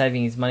guy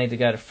saving his money to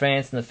go to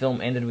France, and the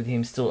film ended with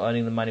him still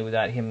owning the money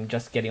without him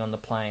just getting on the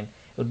plane.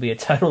 It would be a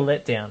total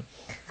letdown.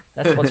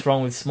 That's what's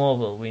wrong with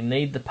Smallville. We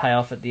need the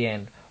payoff at the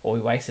end, or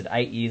we wasted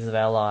 8 years of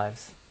our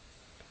lives.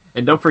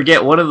 And don't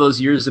forget, one of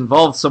those years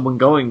involved someone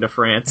going to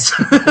France.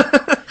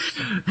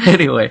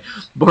 Anyway,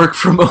 Bork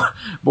from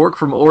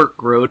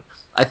Orc wrote,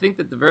 "I think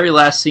that the very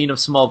last scene of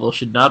Smallville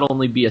should not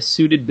only be a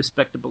suited,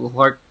 bespectacled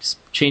Clark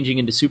changing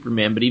into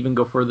Superman, but even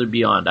go further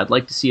beyond. I'd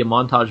like to see a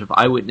montage of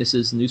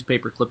eyewitnesses,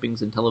 newspaper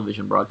clippings, and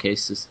television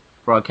broadcasts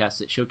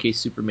that showcase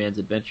Superman's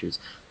adventures.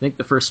 Think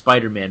the first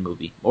Spider-Man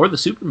movie, or the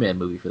Superman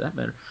movie for that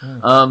matter.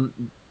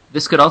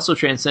 This could also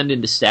transcend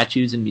into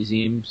statues and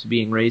museums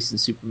being raised in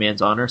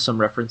Superman's honor. Some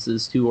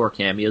references to or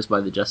cameos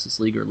by the Justice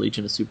League or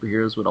Legion of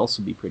Superheroes would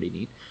also be pretty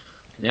neat."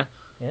 Yeah.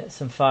 Yeah,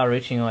 some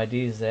far-reaching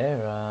ideas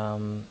there.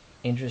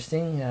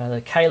 Interesting.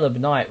 Caleb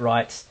Knight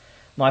writes,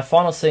 "My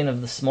final scene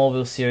of the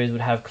Smallville series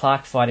would have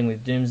Clark fighting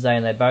with Doomsday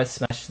and they both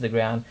smash to the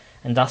ground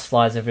and dust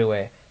flies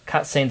everywhere.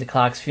 Cut scene to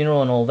Clark's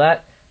funeral and all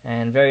that,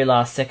 and very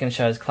last second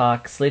shows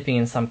Clark sleeping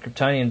in some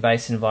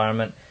Kryptonian-based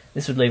environment.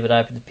 This would leave it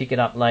open to pick it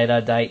up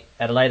at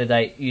a later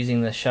date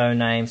using the show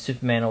name,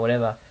 Superman or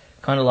whatever.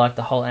 Kind of like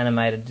the whole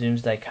animated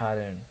Doomsday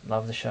cartoon.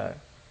 Love the show."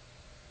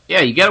 Yeah,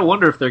 you gotta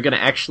wonder if they're gonna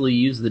actually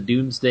use the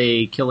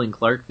Doomsday killing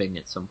Clark thing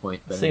at some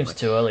point. But Seems anyway.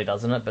 too early,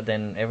 doesn't it? But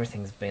then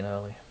everything's been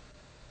early.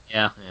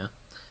 Yeah.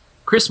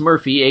 Chris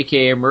Murphy,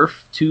 a.k.a.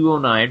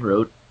 Murph209,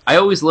 wrote, "I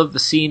always love the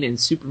scene in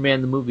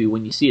Superman the movie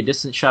when you see a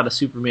distant shot of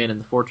Superman in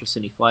the fortress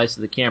and he flies to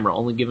the camera,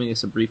 only giving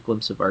us a brief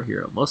glimpse of our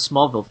hero. Most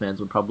Smallville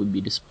fans would probably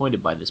be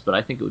disappointed by this, but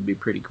I think it would be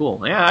pretty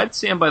cool." Yeah, I'd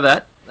stand by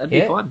that. That'd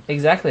be fun.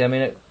 Exactly. I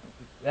mean,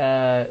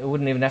 it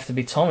wouldn't even have to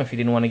be Tom if he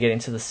didn't want to get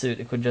into the suit.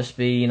 It could just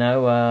be,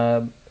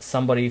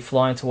 somebody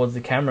flying towards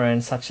the camera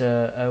in such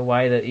a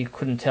way that you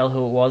couldn't tell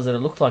who it was, that it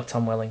looked like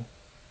Tom Welling.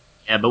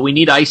 Yeah, but we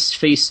need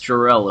Ice-Faced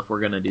Jor-El if we're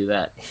going to do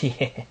that.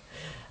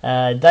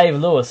 Yeah. Dave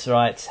Lewis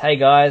writes, "Hey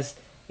guys,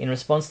 in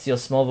response to your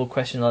Smallville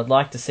question, I'd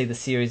like to see the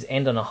series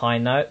end on a high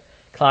note.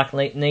 Clark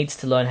needs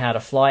to learn how to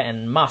fly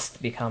and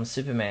must become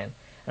Superman.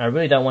 And I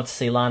really don't want to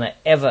see Lana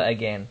ever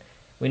again.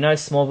 We know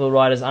Smallville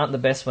writers aren't the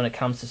best when it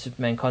comes to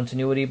Superman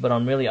continuity, but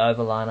I'm really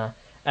over Lana.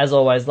 As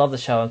always, love the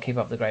show and keep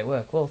up the great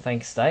work." Well,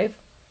 thanks, Dave.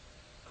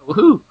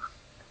 Woohoo!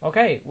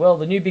 Okay, well,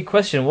 the new big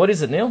question. What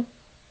is it, Neil?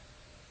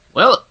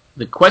 Well,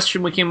 the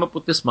question we came up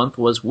with this month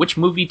was, which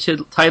movie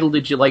title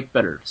did you like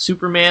better?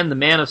 Superman the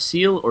Man of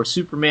Steel or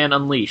Superman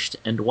Unleashed,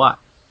 and why?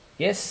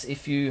 Yes,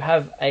 if you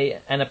have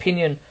an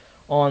opinion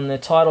on the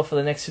title for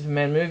the next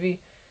Superman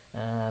movie,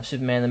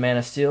 Superman the Man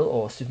of Steel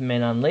or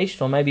Superman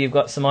Unleashed, or maybe you've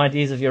got some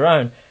ideas of your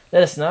own,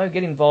 let us know.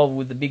 Get involved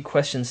with the Big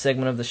Question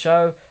segment of the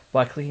show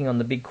by clicking on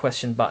the Big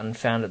Question button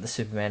found at the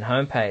Superman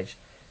homepage.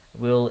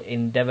 We'll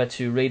endeavour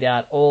to read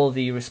out all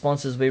the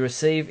responses we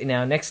receive in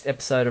our next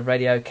episode of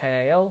Radio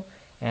KAL.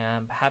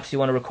 Perhaps you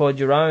want to record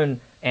your own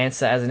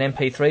answer as an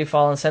MP3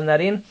 file and send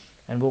that in,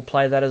 and we'll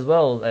play that as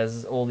well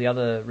as all the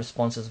other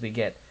responses we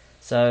get.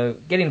 So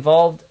get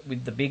involved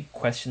with the Big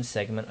Question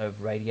segment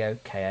of Radio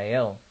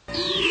KAL.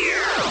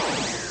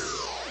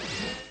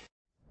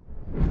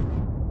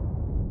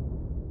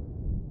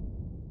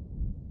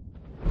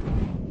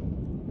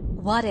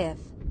 What if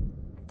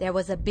there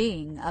was a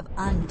being of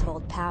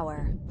untold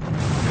power?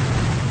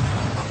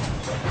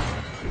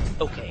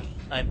 Okay,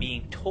 I'm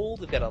being told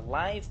we've got a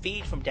live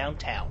feed from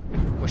downtown.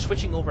 We're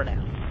switching over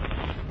now.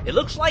 It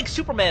looks like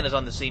Superman is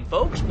on the scene,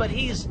 folks, but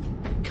he's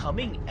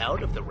coming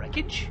out of the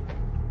wreckage?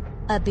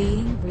 A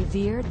being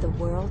revered the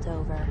world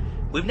over.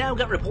 We've now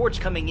got reports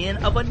coming in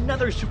of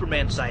another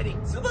Superman sighting.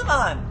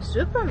 Superman!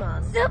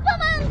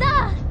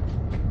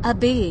 A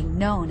being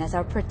known as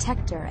our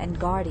protector and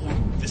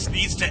guardian. This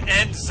needs to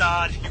end,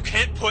 Zod. You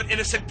can't put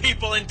innocent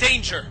people in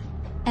danger.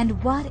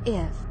 And what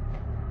if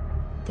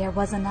there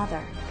was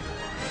another?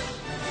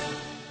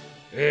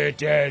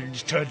 It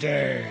ends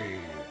today.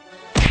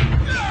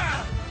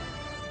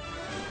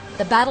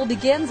 The battle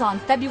begins on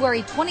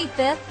February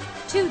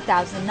 25th,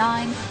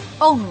 2009,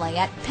 only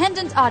at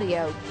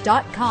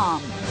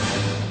PendantAudio.com.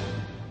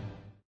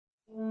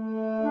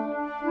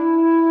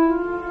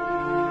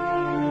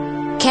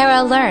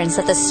 Kara learns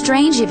that the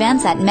strange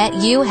events at Met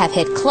U have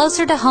hit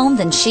closer to home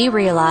than she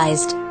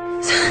realized.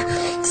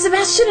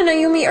 Sebastian and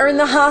Ayumi are in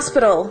the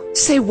hospital.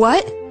 Say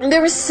what?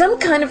 There was some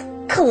kind of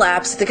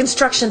collapse at the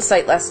construction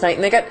site last night,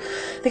 and they got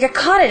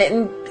caught in it,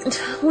 and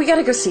we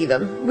gotta go see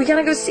them.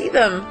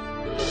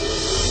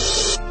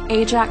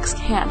 Ajax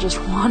can't just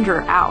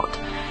wander out.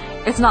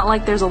 It's not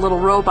like there's a little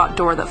robot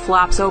door that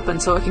flaps open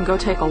so it can go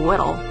take a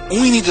whittle.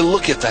 We need to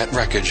look at that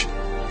wreckage.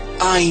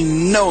 I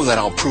know that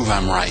I'll prove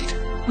I'm right.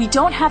 We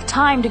don't have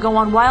time to go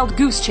on wild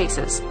goose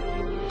chases.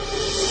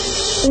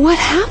 What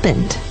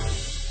happened?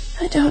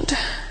 I don't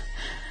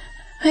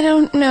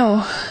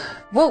know.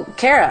 Whoa,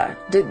 Kara,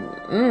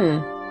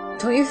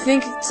 don't you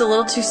think it's a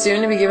little too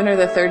soon to be giving her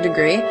the 3rd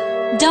degree?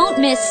 Don't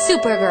miss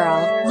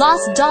Supergirl,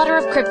 Lost Daughter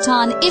of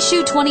Krypton,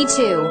 issue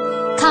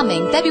 22.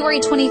 Coming February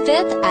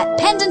 25th at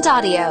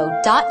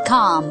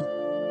PendantAudio.com.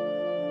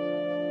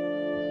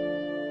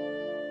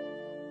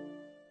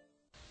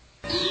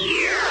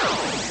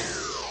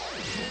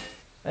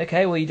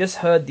 Okay, well, you just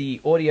heard the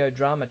audio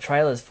drama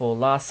trailers for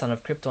Last Son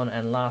of Krypton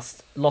and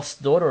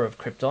Lost Daughter of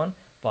Krypton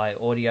by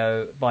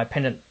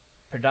Pendant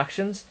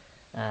Productions.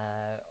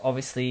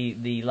 Obviously,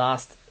 the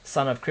Last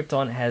Son of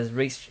Krypton has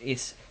reached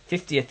its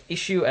 50th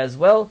issue as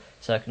well,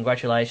 so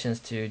congratulations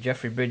to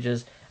Jeffrey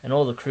Bridges and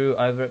all the crew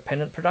over at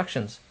Pendant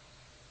Productions.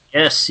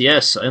 Yes,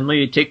 and let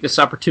me take this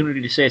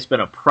opportunity to say it's been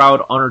a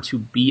proud honor to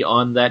be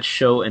on that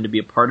show and to be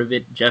a part of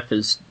it. Jeff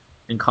has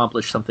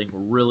accomplished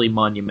something really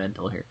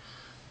monumental here.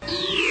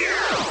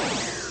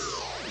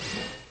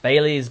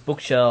 Bailey's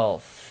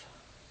Bookshelf.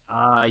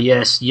 Ah,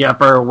 yes,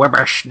 yupper,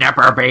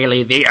 whippersnapper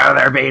Bailey, the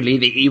other Bailey,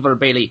 the evil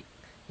Bailey.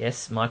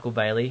 Yes, Michael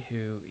Bailey,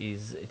 who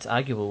is, it's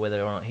arguable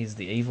whether or not he's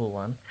the evil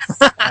one.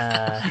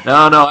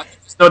 No,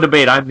 there's no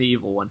debate, I'm the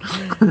evil one.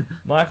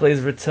 Michael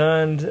is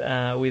returned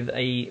with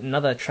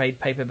another trade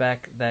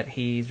paperback that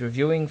he's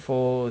reviewing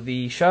for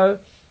the show,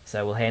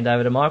 so we'll hand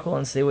over to Michael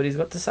and see what he's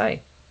got to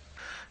say.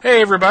 Hey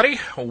everybody,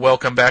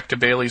 welcome back to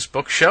Bailey's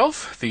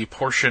Bookshelf, the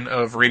portion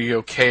of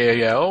Radio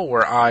KAL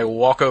where I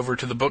walk over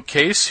to the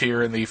bookcase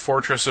here in the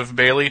Fortress of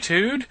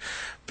Baileytude,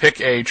 pick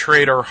a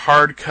trade or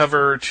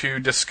hardcover to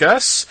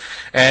discuss,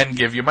 and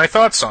give you my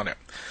thoughts on it.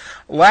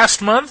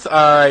 Last month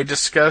I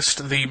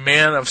discussed The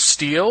Man of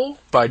Steel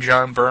by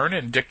John Byrne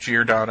and Dick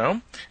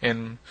Giordano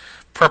in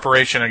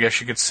preparation, I guess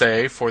you could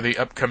say, for the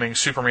upcoming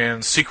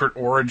Superman Secret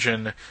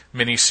Origin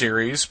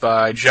miniseries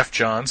by Jeff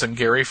Johns and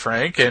Gary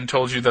Frank, and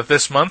told you that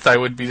this month I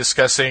would be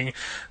discussing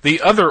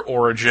the other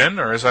origin,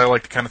 or as I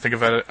like to kind of think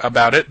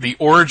about it, the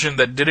origin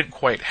that didn't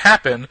quite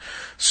happen,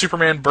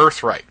 Superman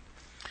Birthright.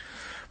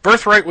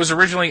 Birthright was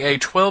originally a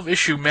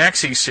 12-issue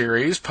maxi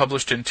series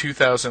published in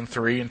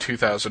 2003 and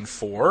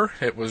 2004.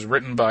 It was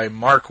written by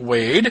Mark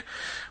Waid,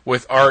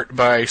 with art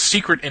by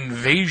Secret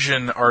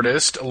Invasion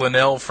artist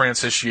Linnell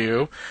Francis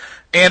Yu,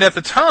 and at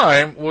the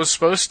time was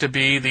supposed to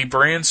be the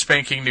brand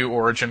spanking new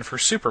origin for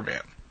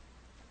Superman.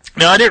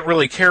 Now, I didn't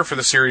really care for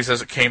the series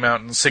as it came out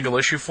in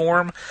single-issue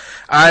form.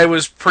 I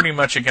was pretty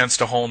much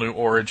against a whole new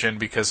origin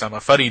because I'm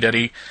a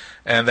fuddy-duddy,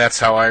 and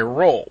that's how I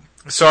roll.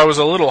 So I was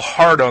a little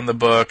hard on the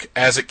book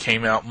as it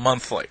came out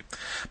monthly.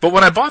 But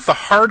when I bought the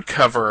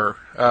hardcover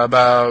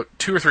about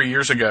 2 or 3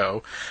 years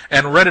ago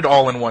and read it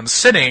all in one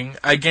sitting,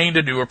 I gained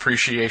a new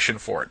appreciation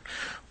for it.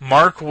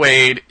 Mark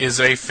Waid is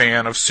a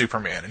fan of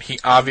Superman, and he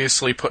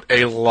obviously put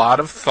a lot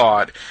of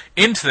thought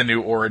into the new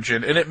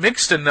origin, and it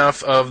mixed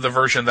enough of the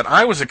version that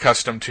I was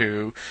accustomed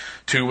to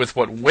with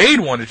what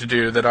Waid wanted to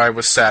do that I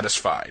was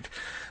satisfied.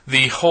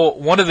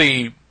 One of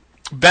the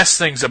best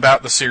things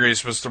about the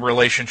series was the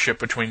relationship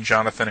between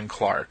Jonathan and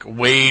Clark.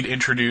 Waid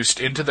introduced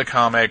into the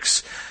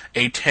comics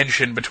a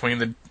tension between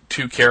the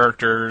two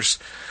characters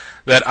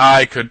that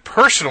I could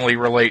personally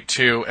relate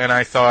to, and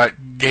I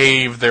thought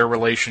gave their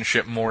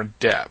relationship more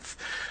depth.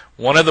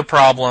 One of the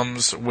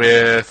problems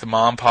with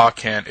Mom Pa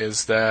Kent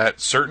is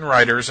that certain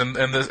writers, and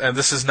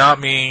this is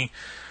not me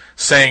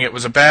saying it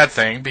was a bad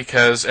thing,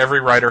 because every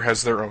writer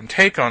has their own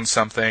take on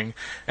something,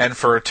 and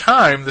for a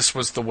time this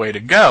was the way to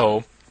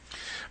go,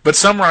 but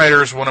some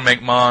writers want to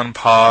make Ma and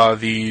Pa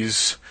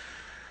these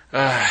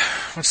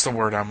what's the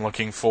word I'm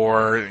looking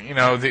for? You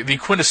know, the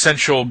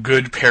quintessential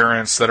good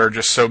parents that are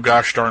just so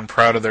gosh darn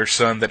proud of their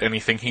son that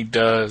anything he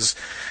does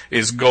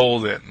is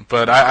golden.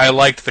 But I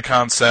liked the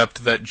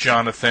concept that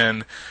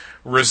Jonathan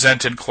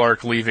resented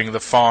Clark leaving the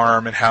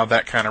farm and how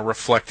that kind of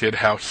reflected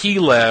how he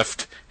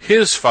left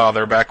his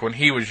father back when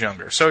he was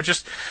younger. So it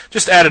just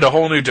added a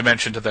whole new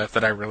dimension to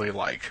that I really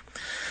like.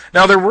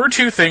 Now, there were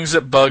two things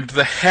that bugged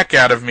the heck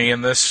out of me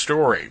in this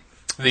story.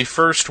 The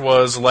first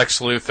was Lex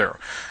Luthor.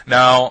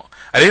 Now,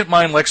 I didn't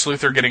mind Lex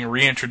Luthor getting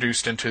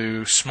reintroduced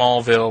into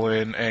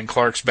Smallville and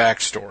Clark's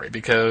backstory,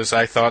 because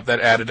I thought that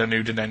added a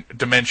new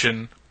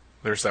dimension,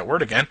 there's that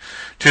word again,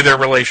 to their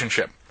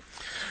relationship.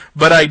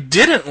 But I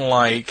didn't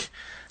like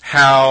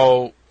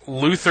how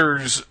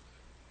Luthor's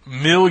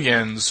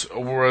millions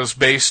was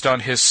based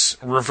on his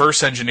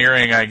reverse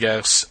engineering, I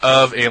guess,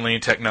 of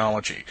alien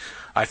technology.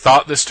 I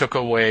thought this took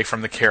away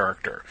from the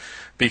character,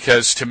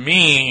 because to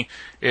me,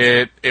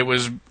 it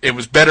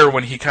was better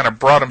when he kind of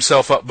brought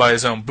himself up by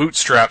his own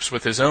bootstraps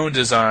with his own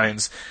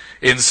designs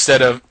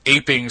instead of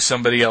aping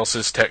somebody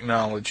else's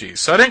technology.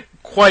 So I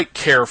didn't quite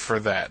care for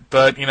that,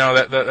 but you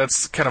know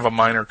that's kind of a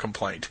minor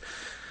complaint.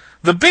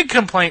 The big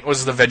complaint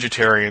was the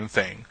vegetarian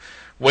thing.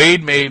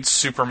 Wade made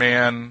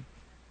Superman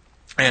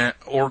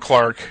or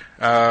Clark.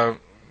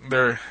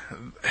 They're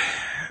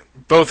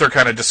both are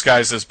kind of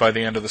disguises by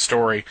the end of the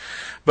story.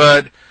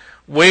 But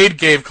Wade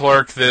gave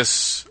Clark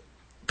this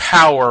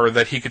power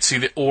that he could see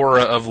the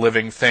aura of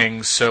living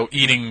things, so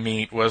eating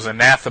meat was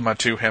anathema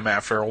to him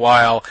after a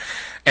while.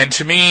 And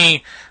to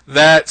me,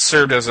 that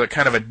served as a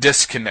kind of a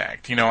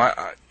disconnect. You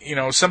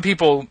know, some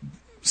people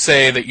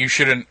say that you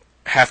shouldn't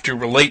have to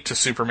relate to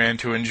Superman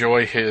to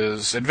enjoy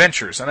his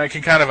adventures, and I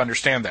can kind of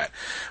understand that.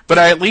 But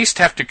I at least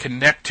have to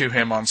connect to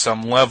him on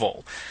some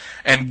level.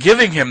 And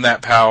giving him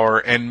that power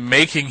and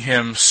making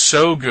him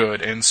so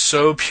good and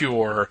so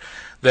pure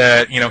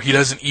that, you know, he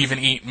doesn't even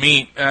eat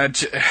meat, I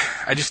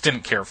just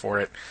didn't care for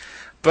it.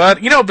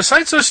 But, you know,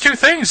 besides those two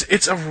things,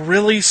 it's a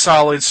really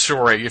solid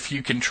story. If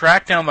you can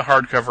track down the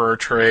hardcover or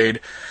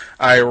trade,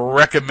 I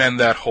recommend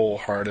that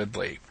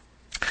wholeheartedly.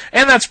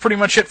 And that's pretty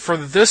much it for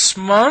this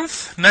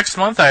month. Next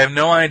month, I have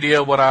no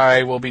idea what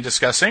I will be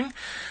discussing.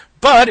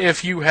 But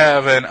if you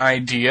have an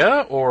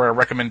idea or a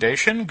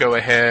recommendation, go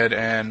ahead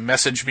and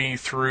message me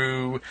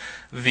through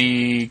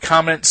the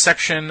comment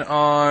section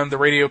on the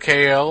Radio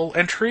KL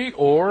entry,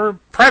 or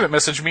private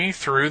message me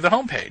through the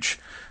homepage.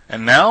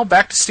 And now,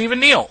 back to Steve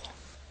and Neil.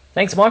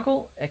 Thanks,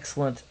 Michael.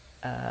 Excellent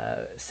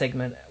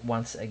segment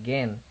once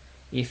again.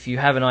 If you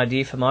have an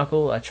idea for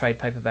Michael, a trade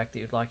paperback that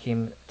you'd like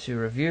him to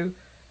review,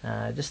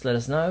 just let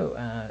us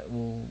know.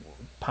 We'll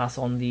pass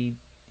on the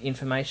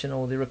information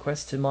or the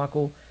request to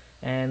Michael,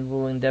 and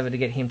we'll endeavour to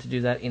get him to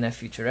do that in a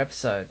future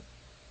episode.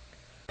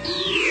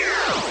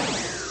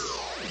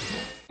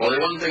 Only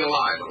one thing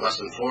alive with less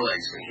than 4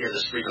 legs can hear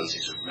this frequency,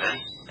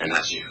 Superman, and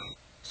that's you.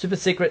 Super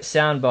secret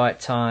soundbite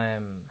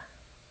time.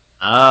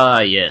 Ah,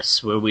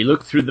 yes, where we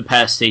look through the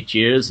past 8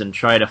 years and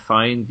try to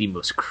find the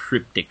most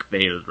cryptic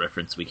veiled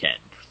reference we can.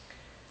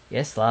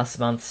 Yes, last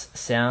month's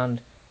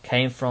sound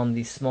came from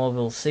the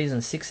Smallville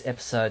Season 6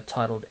 episode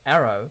titled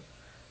Arrow,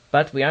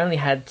 but we only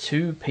had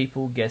 2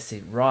 people guess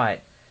it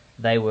right.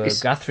 They were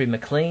Guthrie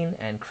McLean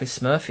and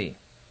Chris Murphy.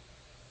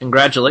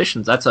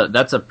 Congratulations! That's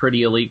a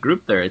pretty elite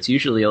group there. It's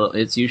usually a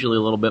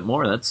little bit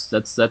more.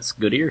 That's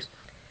good ears.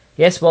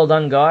 Yes, well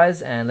done,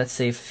 guys. And let's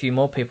see if a few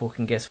more people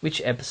can guess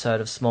which episode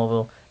of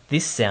Smallville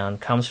this sound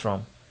comes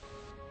from.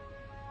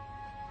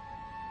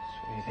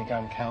 So you think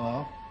I'm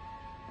Kal-El?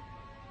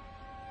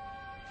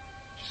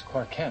 Just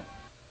Clark Kent.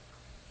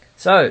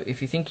 So,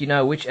 if you think you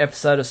know which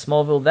episode of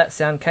Smallville that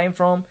sound came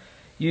from,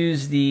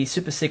 use the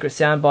super secret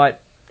soundbite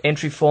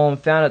entry form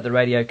found at the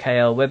Radio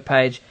KL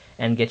webpage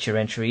and get your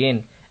entry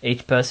in.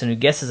 Each person who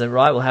guesses it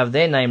right will have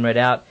their name read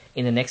out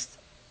in the next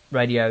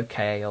Radio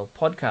KL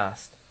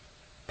podcast.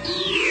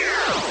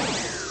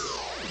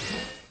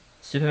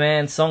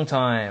 Superman song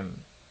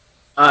time.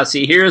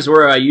 See, here's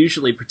where I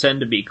usually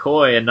pretend to be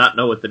coy and not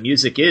know what the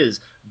music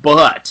is,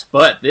 but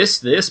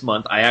this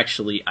month I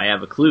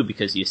have a clue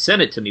because you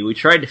sent it to me. We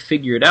tried to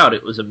figure it out.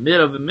 It was a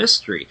bit of a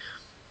mystery.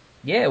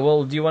 Yeah,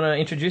 well, do you want to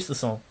introduce the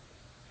song?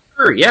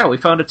 Sure, yeah, we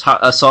found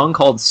a song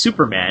called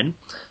Superman,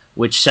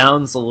 which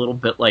sounds a little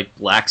bit like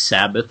Black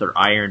Sabbath or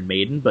Iron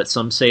Maiden, but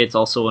some say it's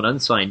also an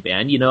unsigned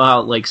band. You know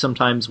how, like,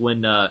 sometimes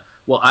when,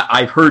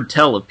 I've heard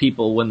tell of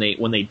people when they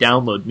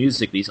download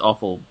music, these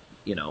awful,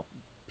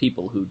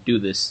 people who do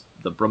this,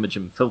 the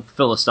Brummagem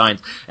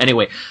Philistines.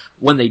 Anyway,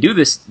 when they do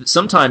this,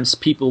 sometimes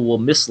people will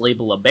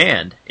mislabel a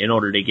band in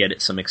order to get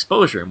it some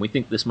exposure, and we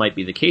think this might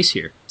be the case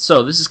here.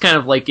 So this is kind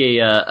of like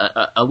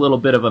a little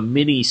bit of a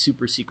mini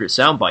super secret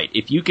soundbite.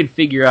 If you can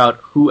figure out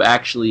who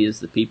actually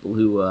is the people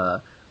who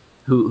are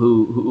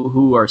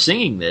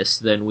singing this,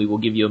 then we will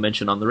give you a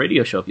mention on the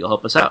radio show if you'll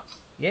help us out.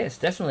 Yes,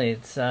 definitely.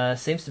 It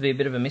seems to be a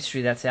bit of a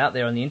mystery that's out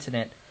there on the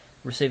internet.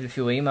 Received a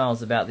few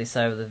emails about this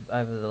over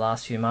the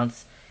last few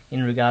months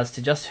in regards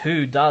to just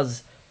who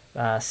does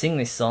sing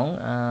this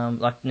song.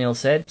 Like Neil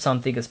said,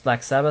 some think it's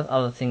Black Sabbath,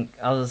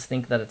 others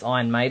think that it's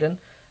Iron Maiden.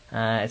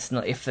 It's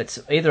not. If it's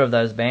either of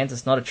those bands,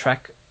 it's not a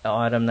track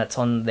item that's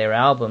on their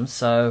album.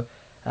 So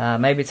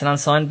maybe it's an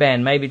unsigned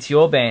band. Maybe it's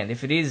your band.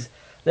 If it is,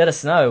 let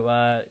us know.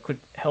 It could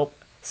help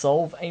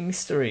solve a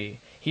mystery.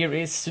 Here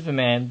is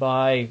Superman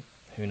by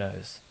who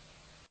knows.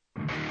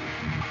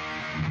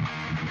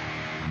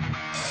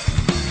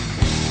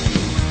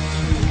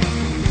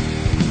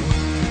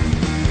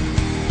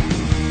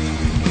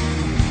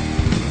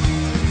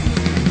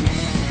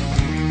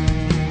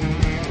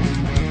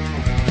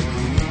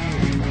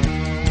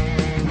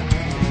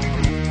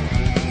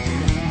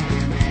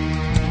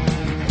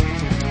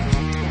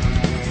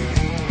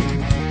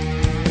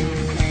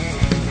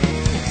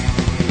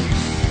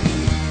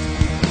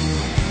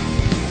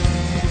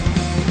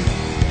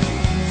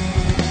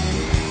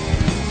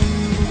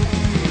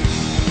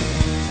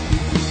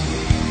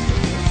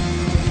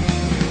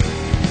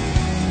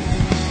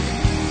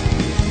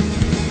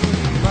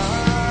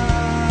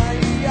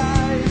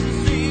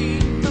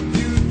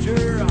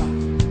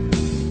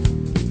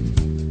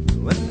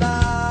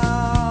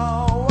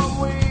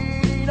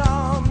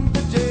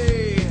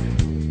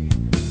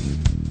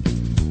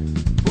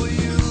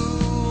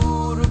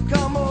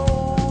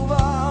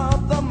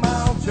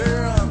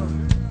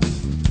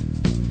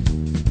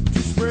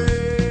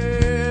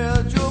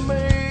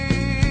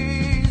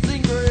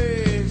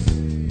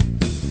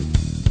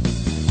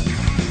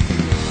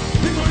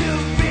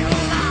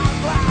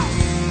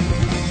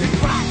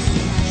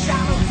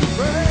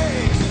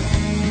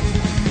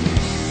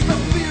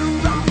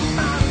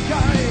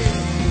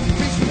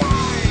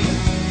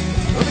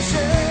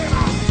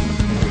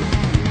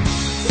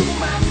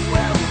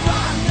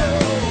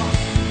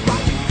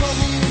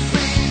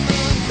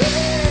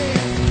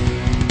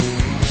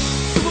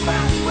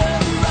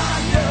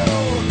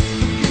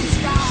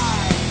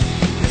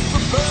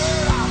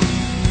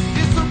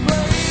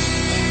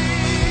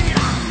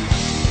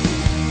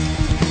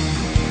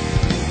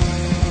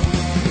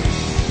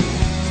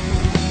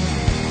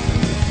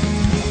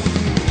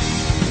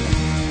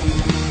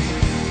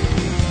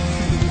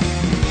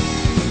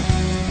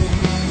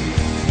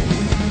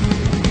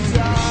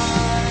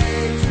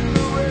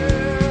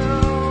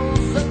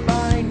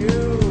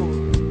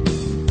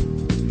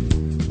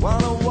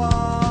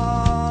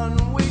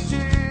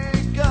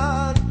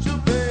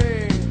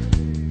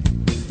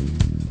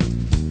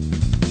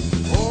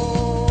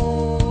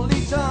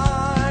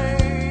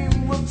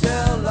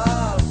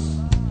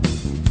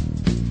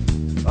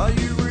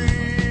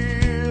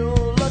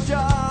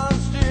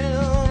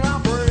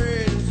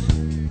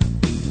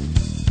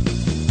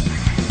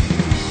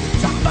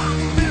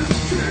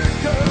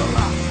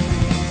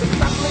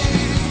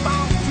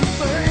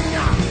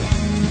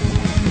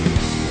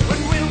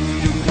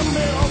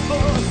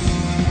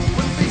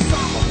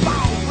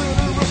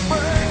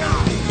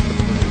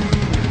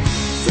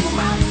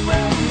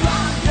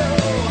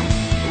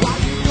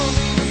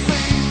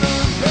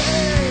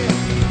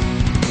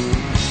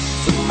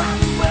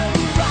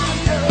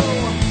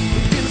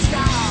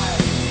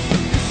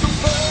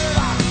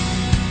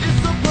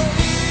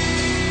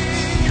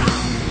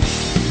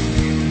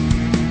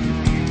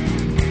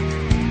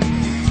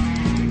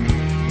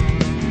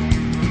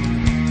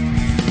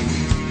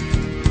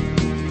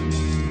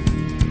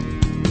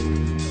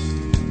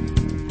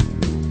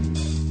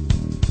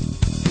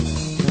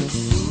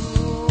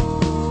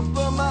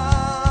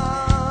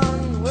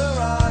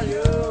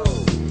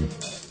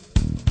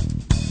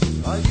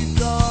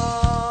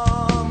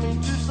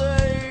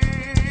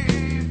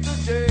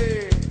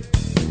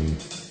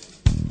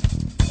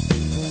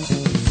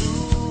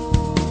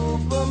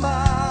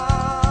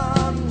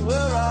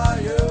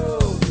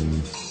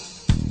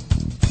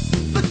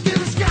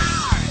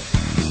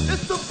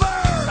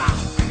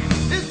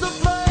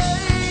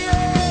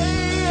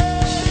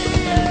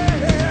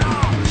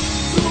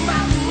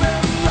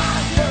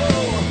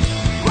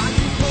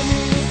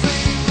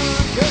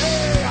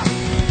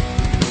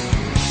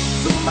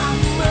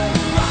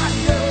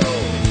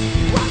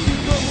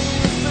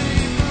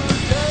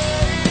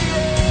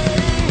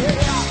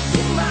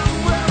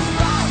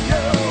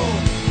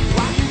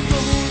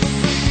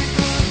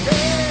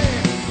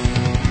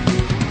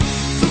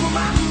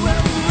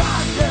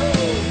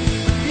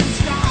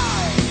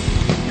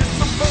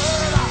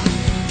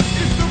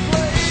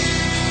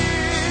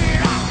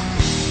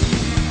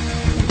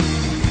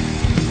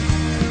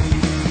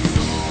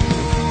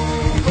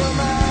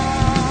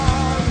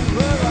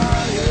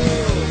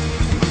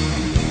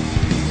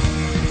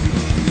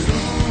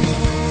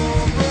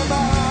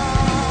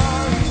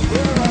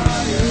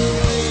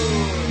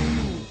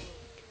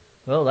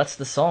 Well, that's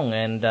the song,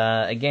 and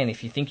again,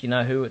 if you think you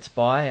know who it's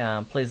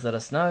by, please let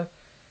us know,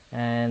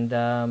 and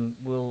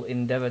we'll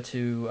endeavour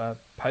to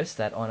post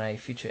that on a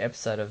future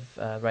episode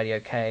of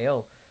Radio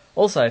KAL.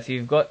 Also, if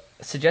you've got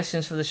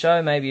suggestions for the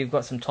show, maybe you've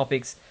got some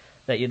topics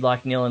that you'd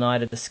like Neil and I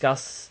to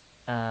discuss,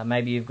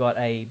 maybe you've got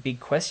a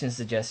big question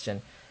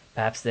suggestion,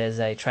 perhaps there's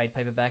a trade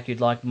paperback you'd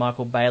like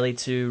Michael Bailey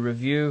to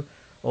review,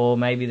 or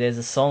maybe there's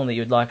a song that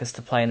you'd like us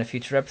to play in a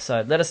future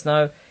episode, let us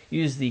know.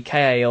 Use the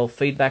KAL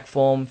feedback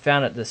form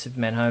found at the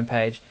Superman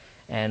homepage,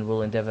 and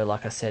we'll endeavour,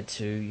 like I said,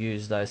 to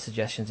use those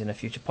suggestions in a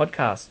future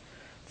podcast.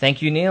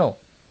 Thank you, Neil.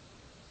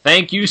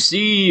 Thank you,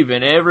 Steve,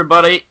 and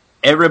everybody,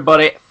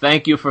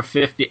 thank you for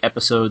 50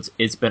 episodes.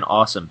 It's been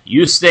awesome.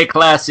 You stay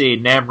classy,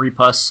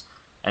 Namripus,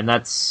 and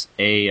that's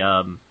a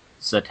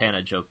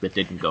Satana joke that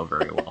didn't go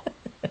very well.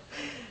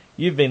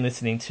 You've been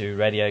listening to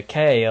Radio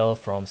KAL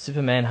from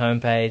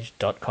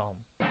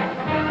SupermanHomepage.com.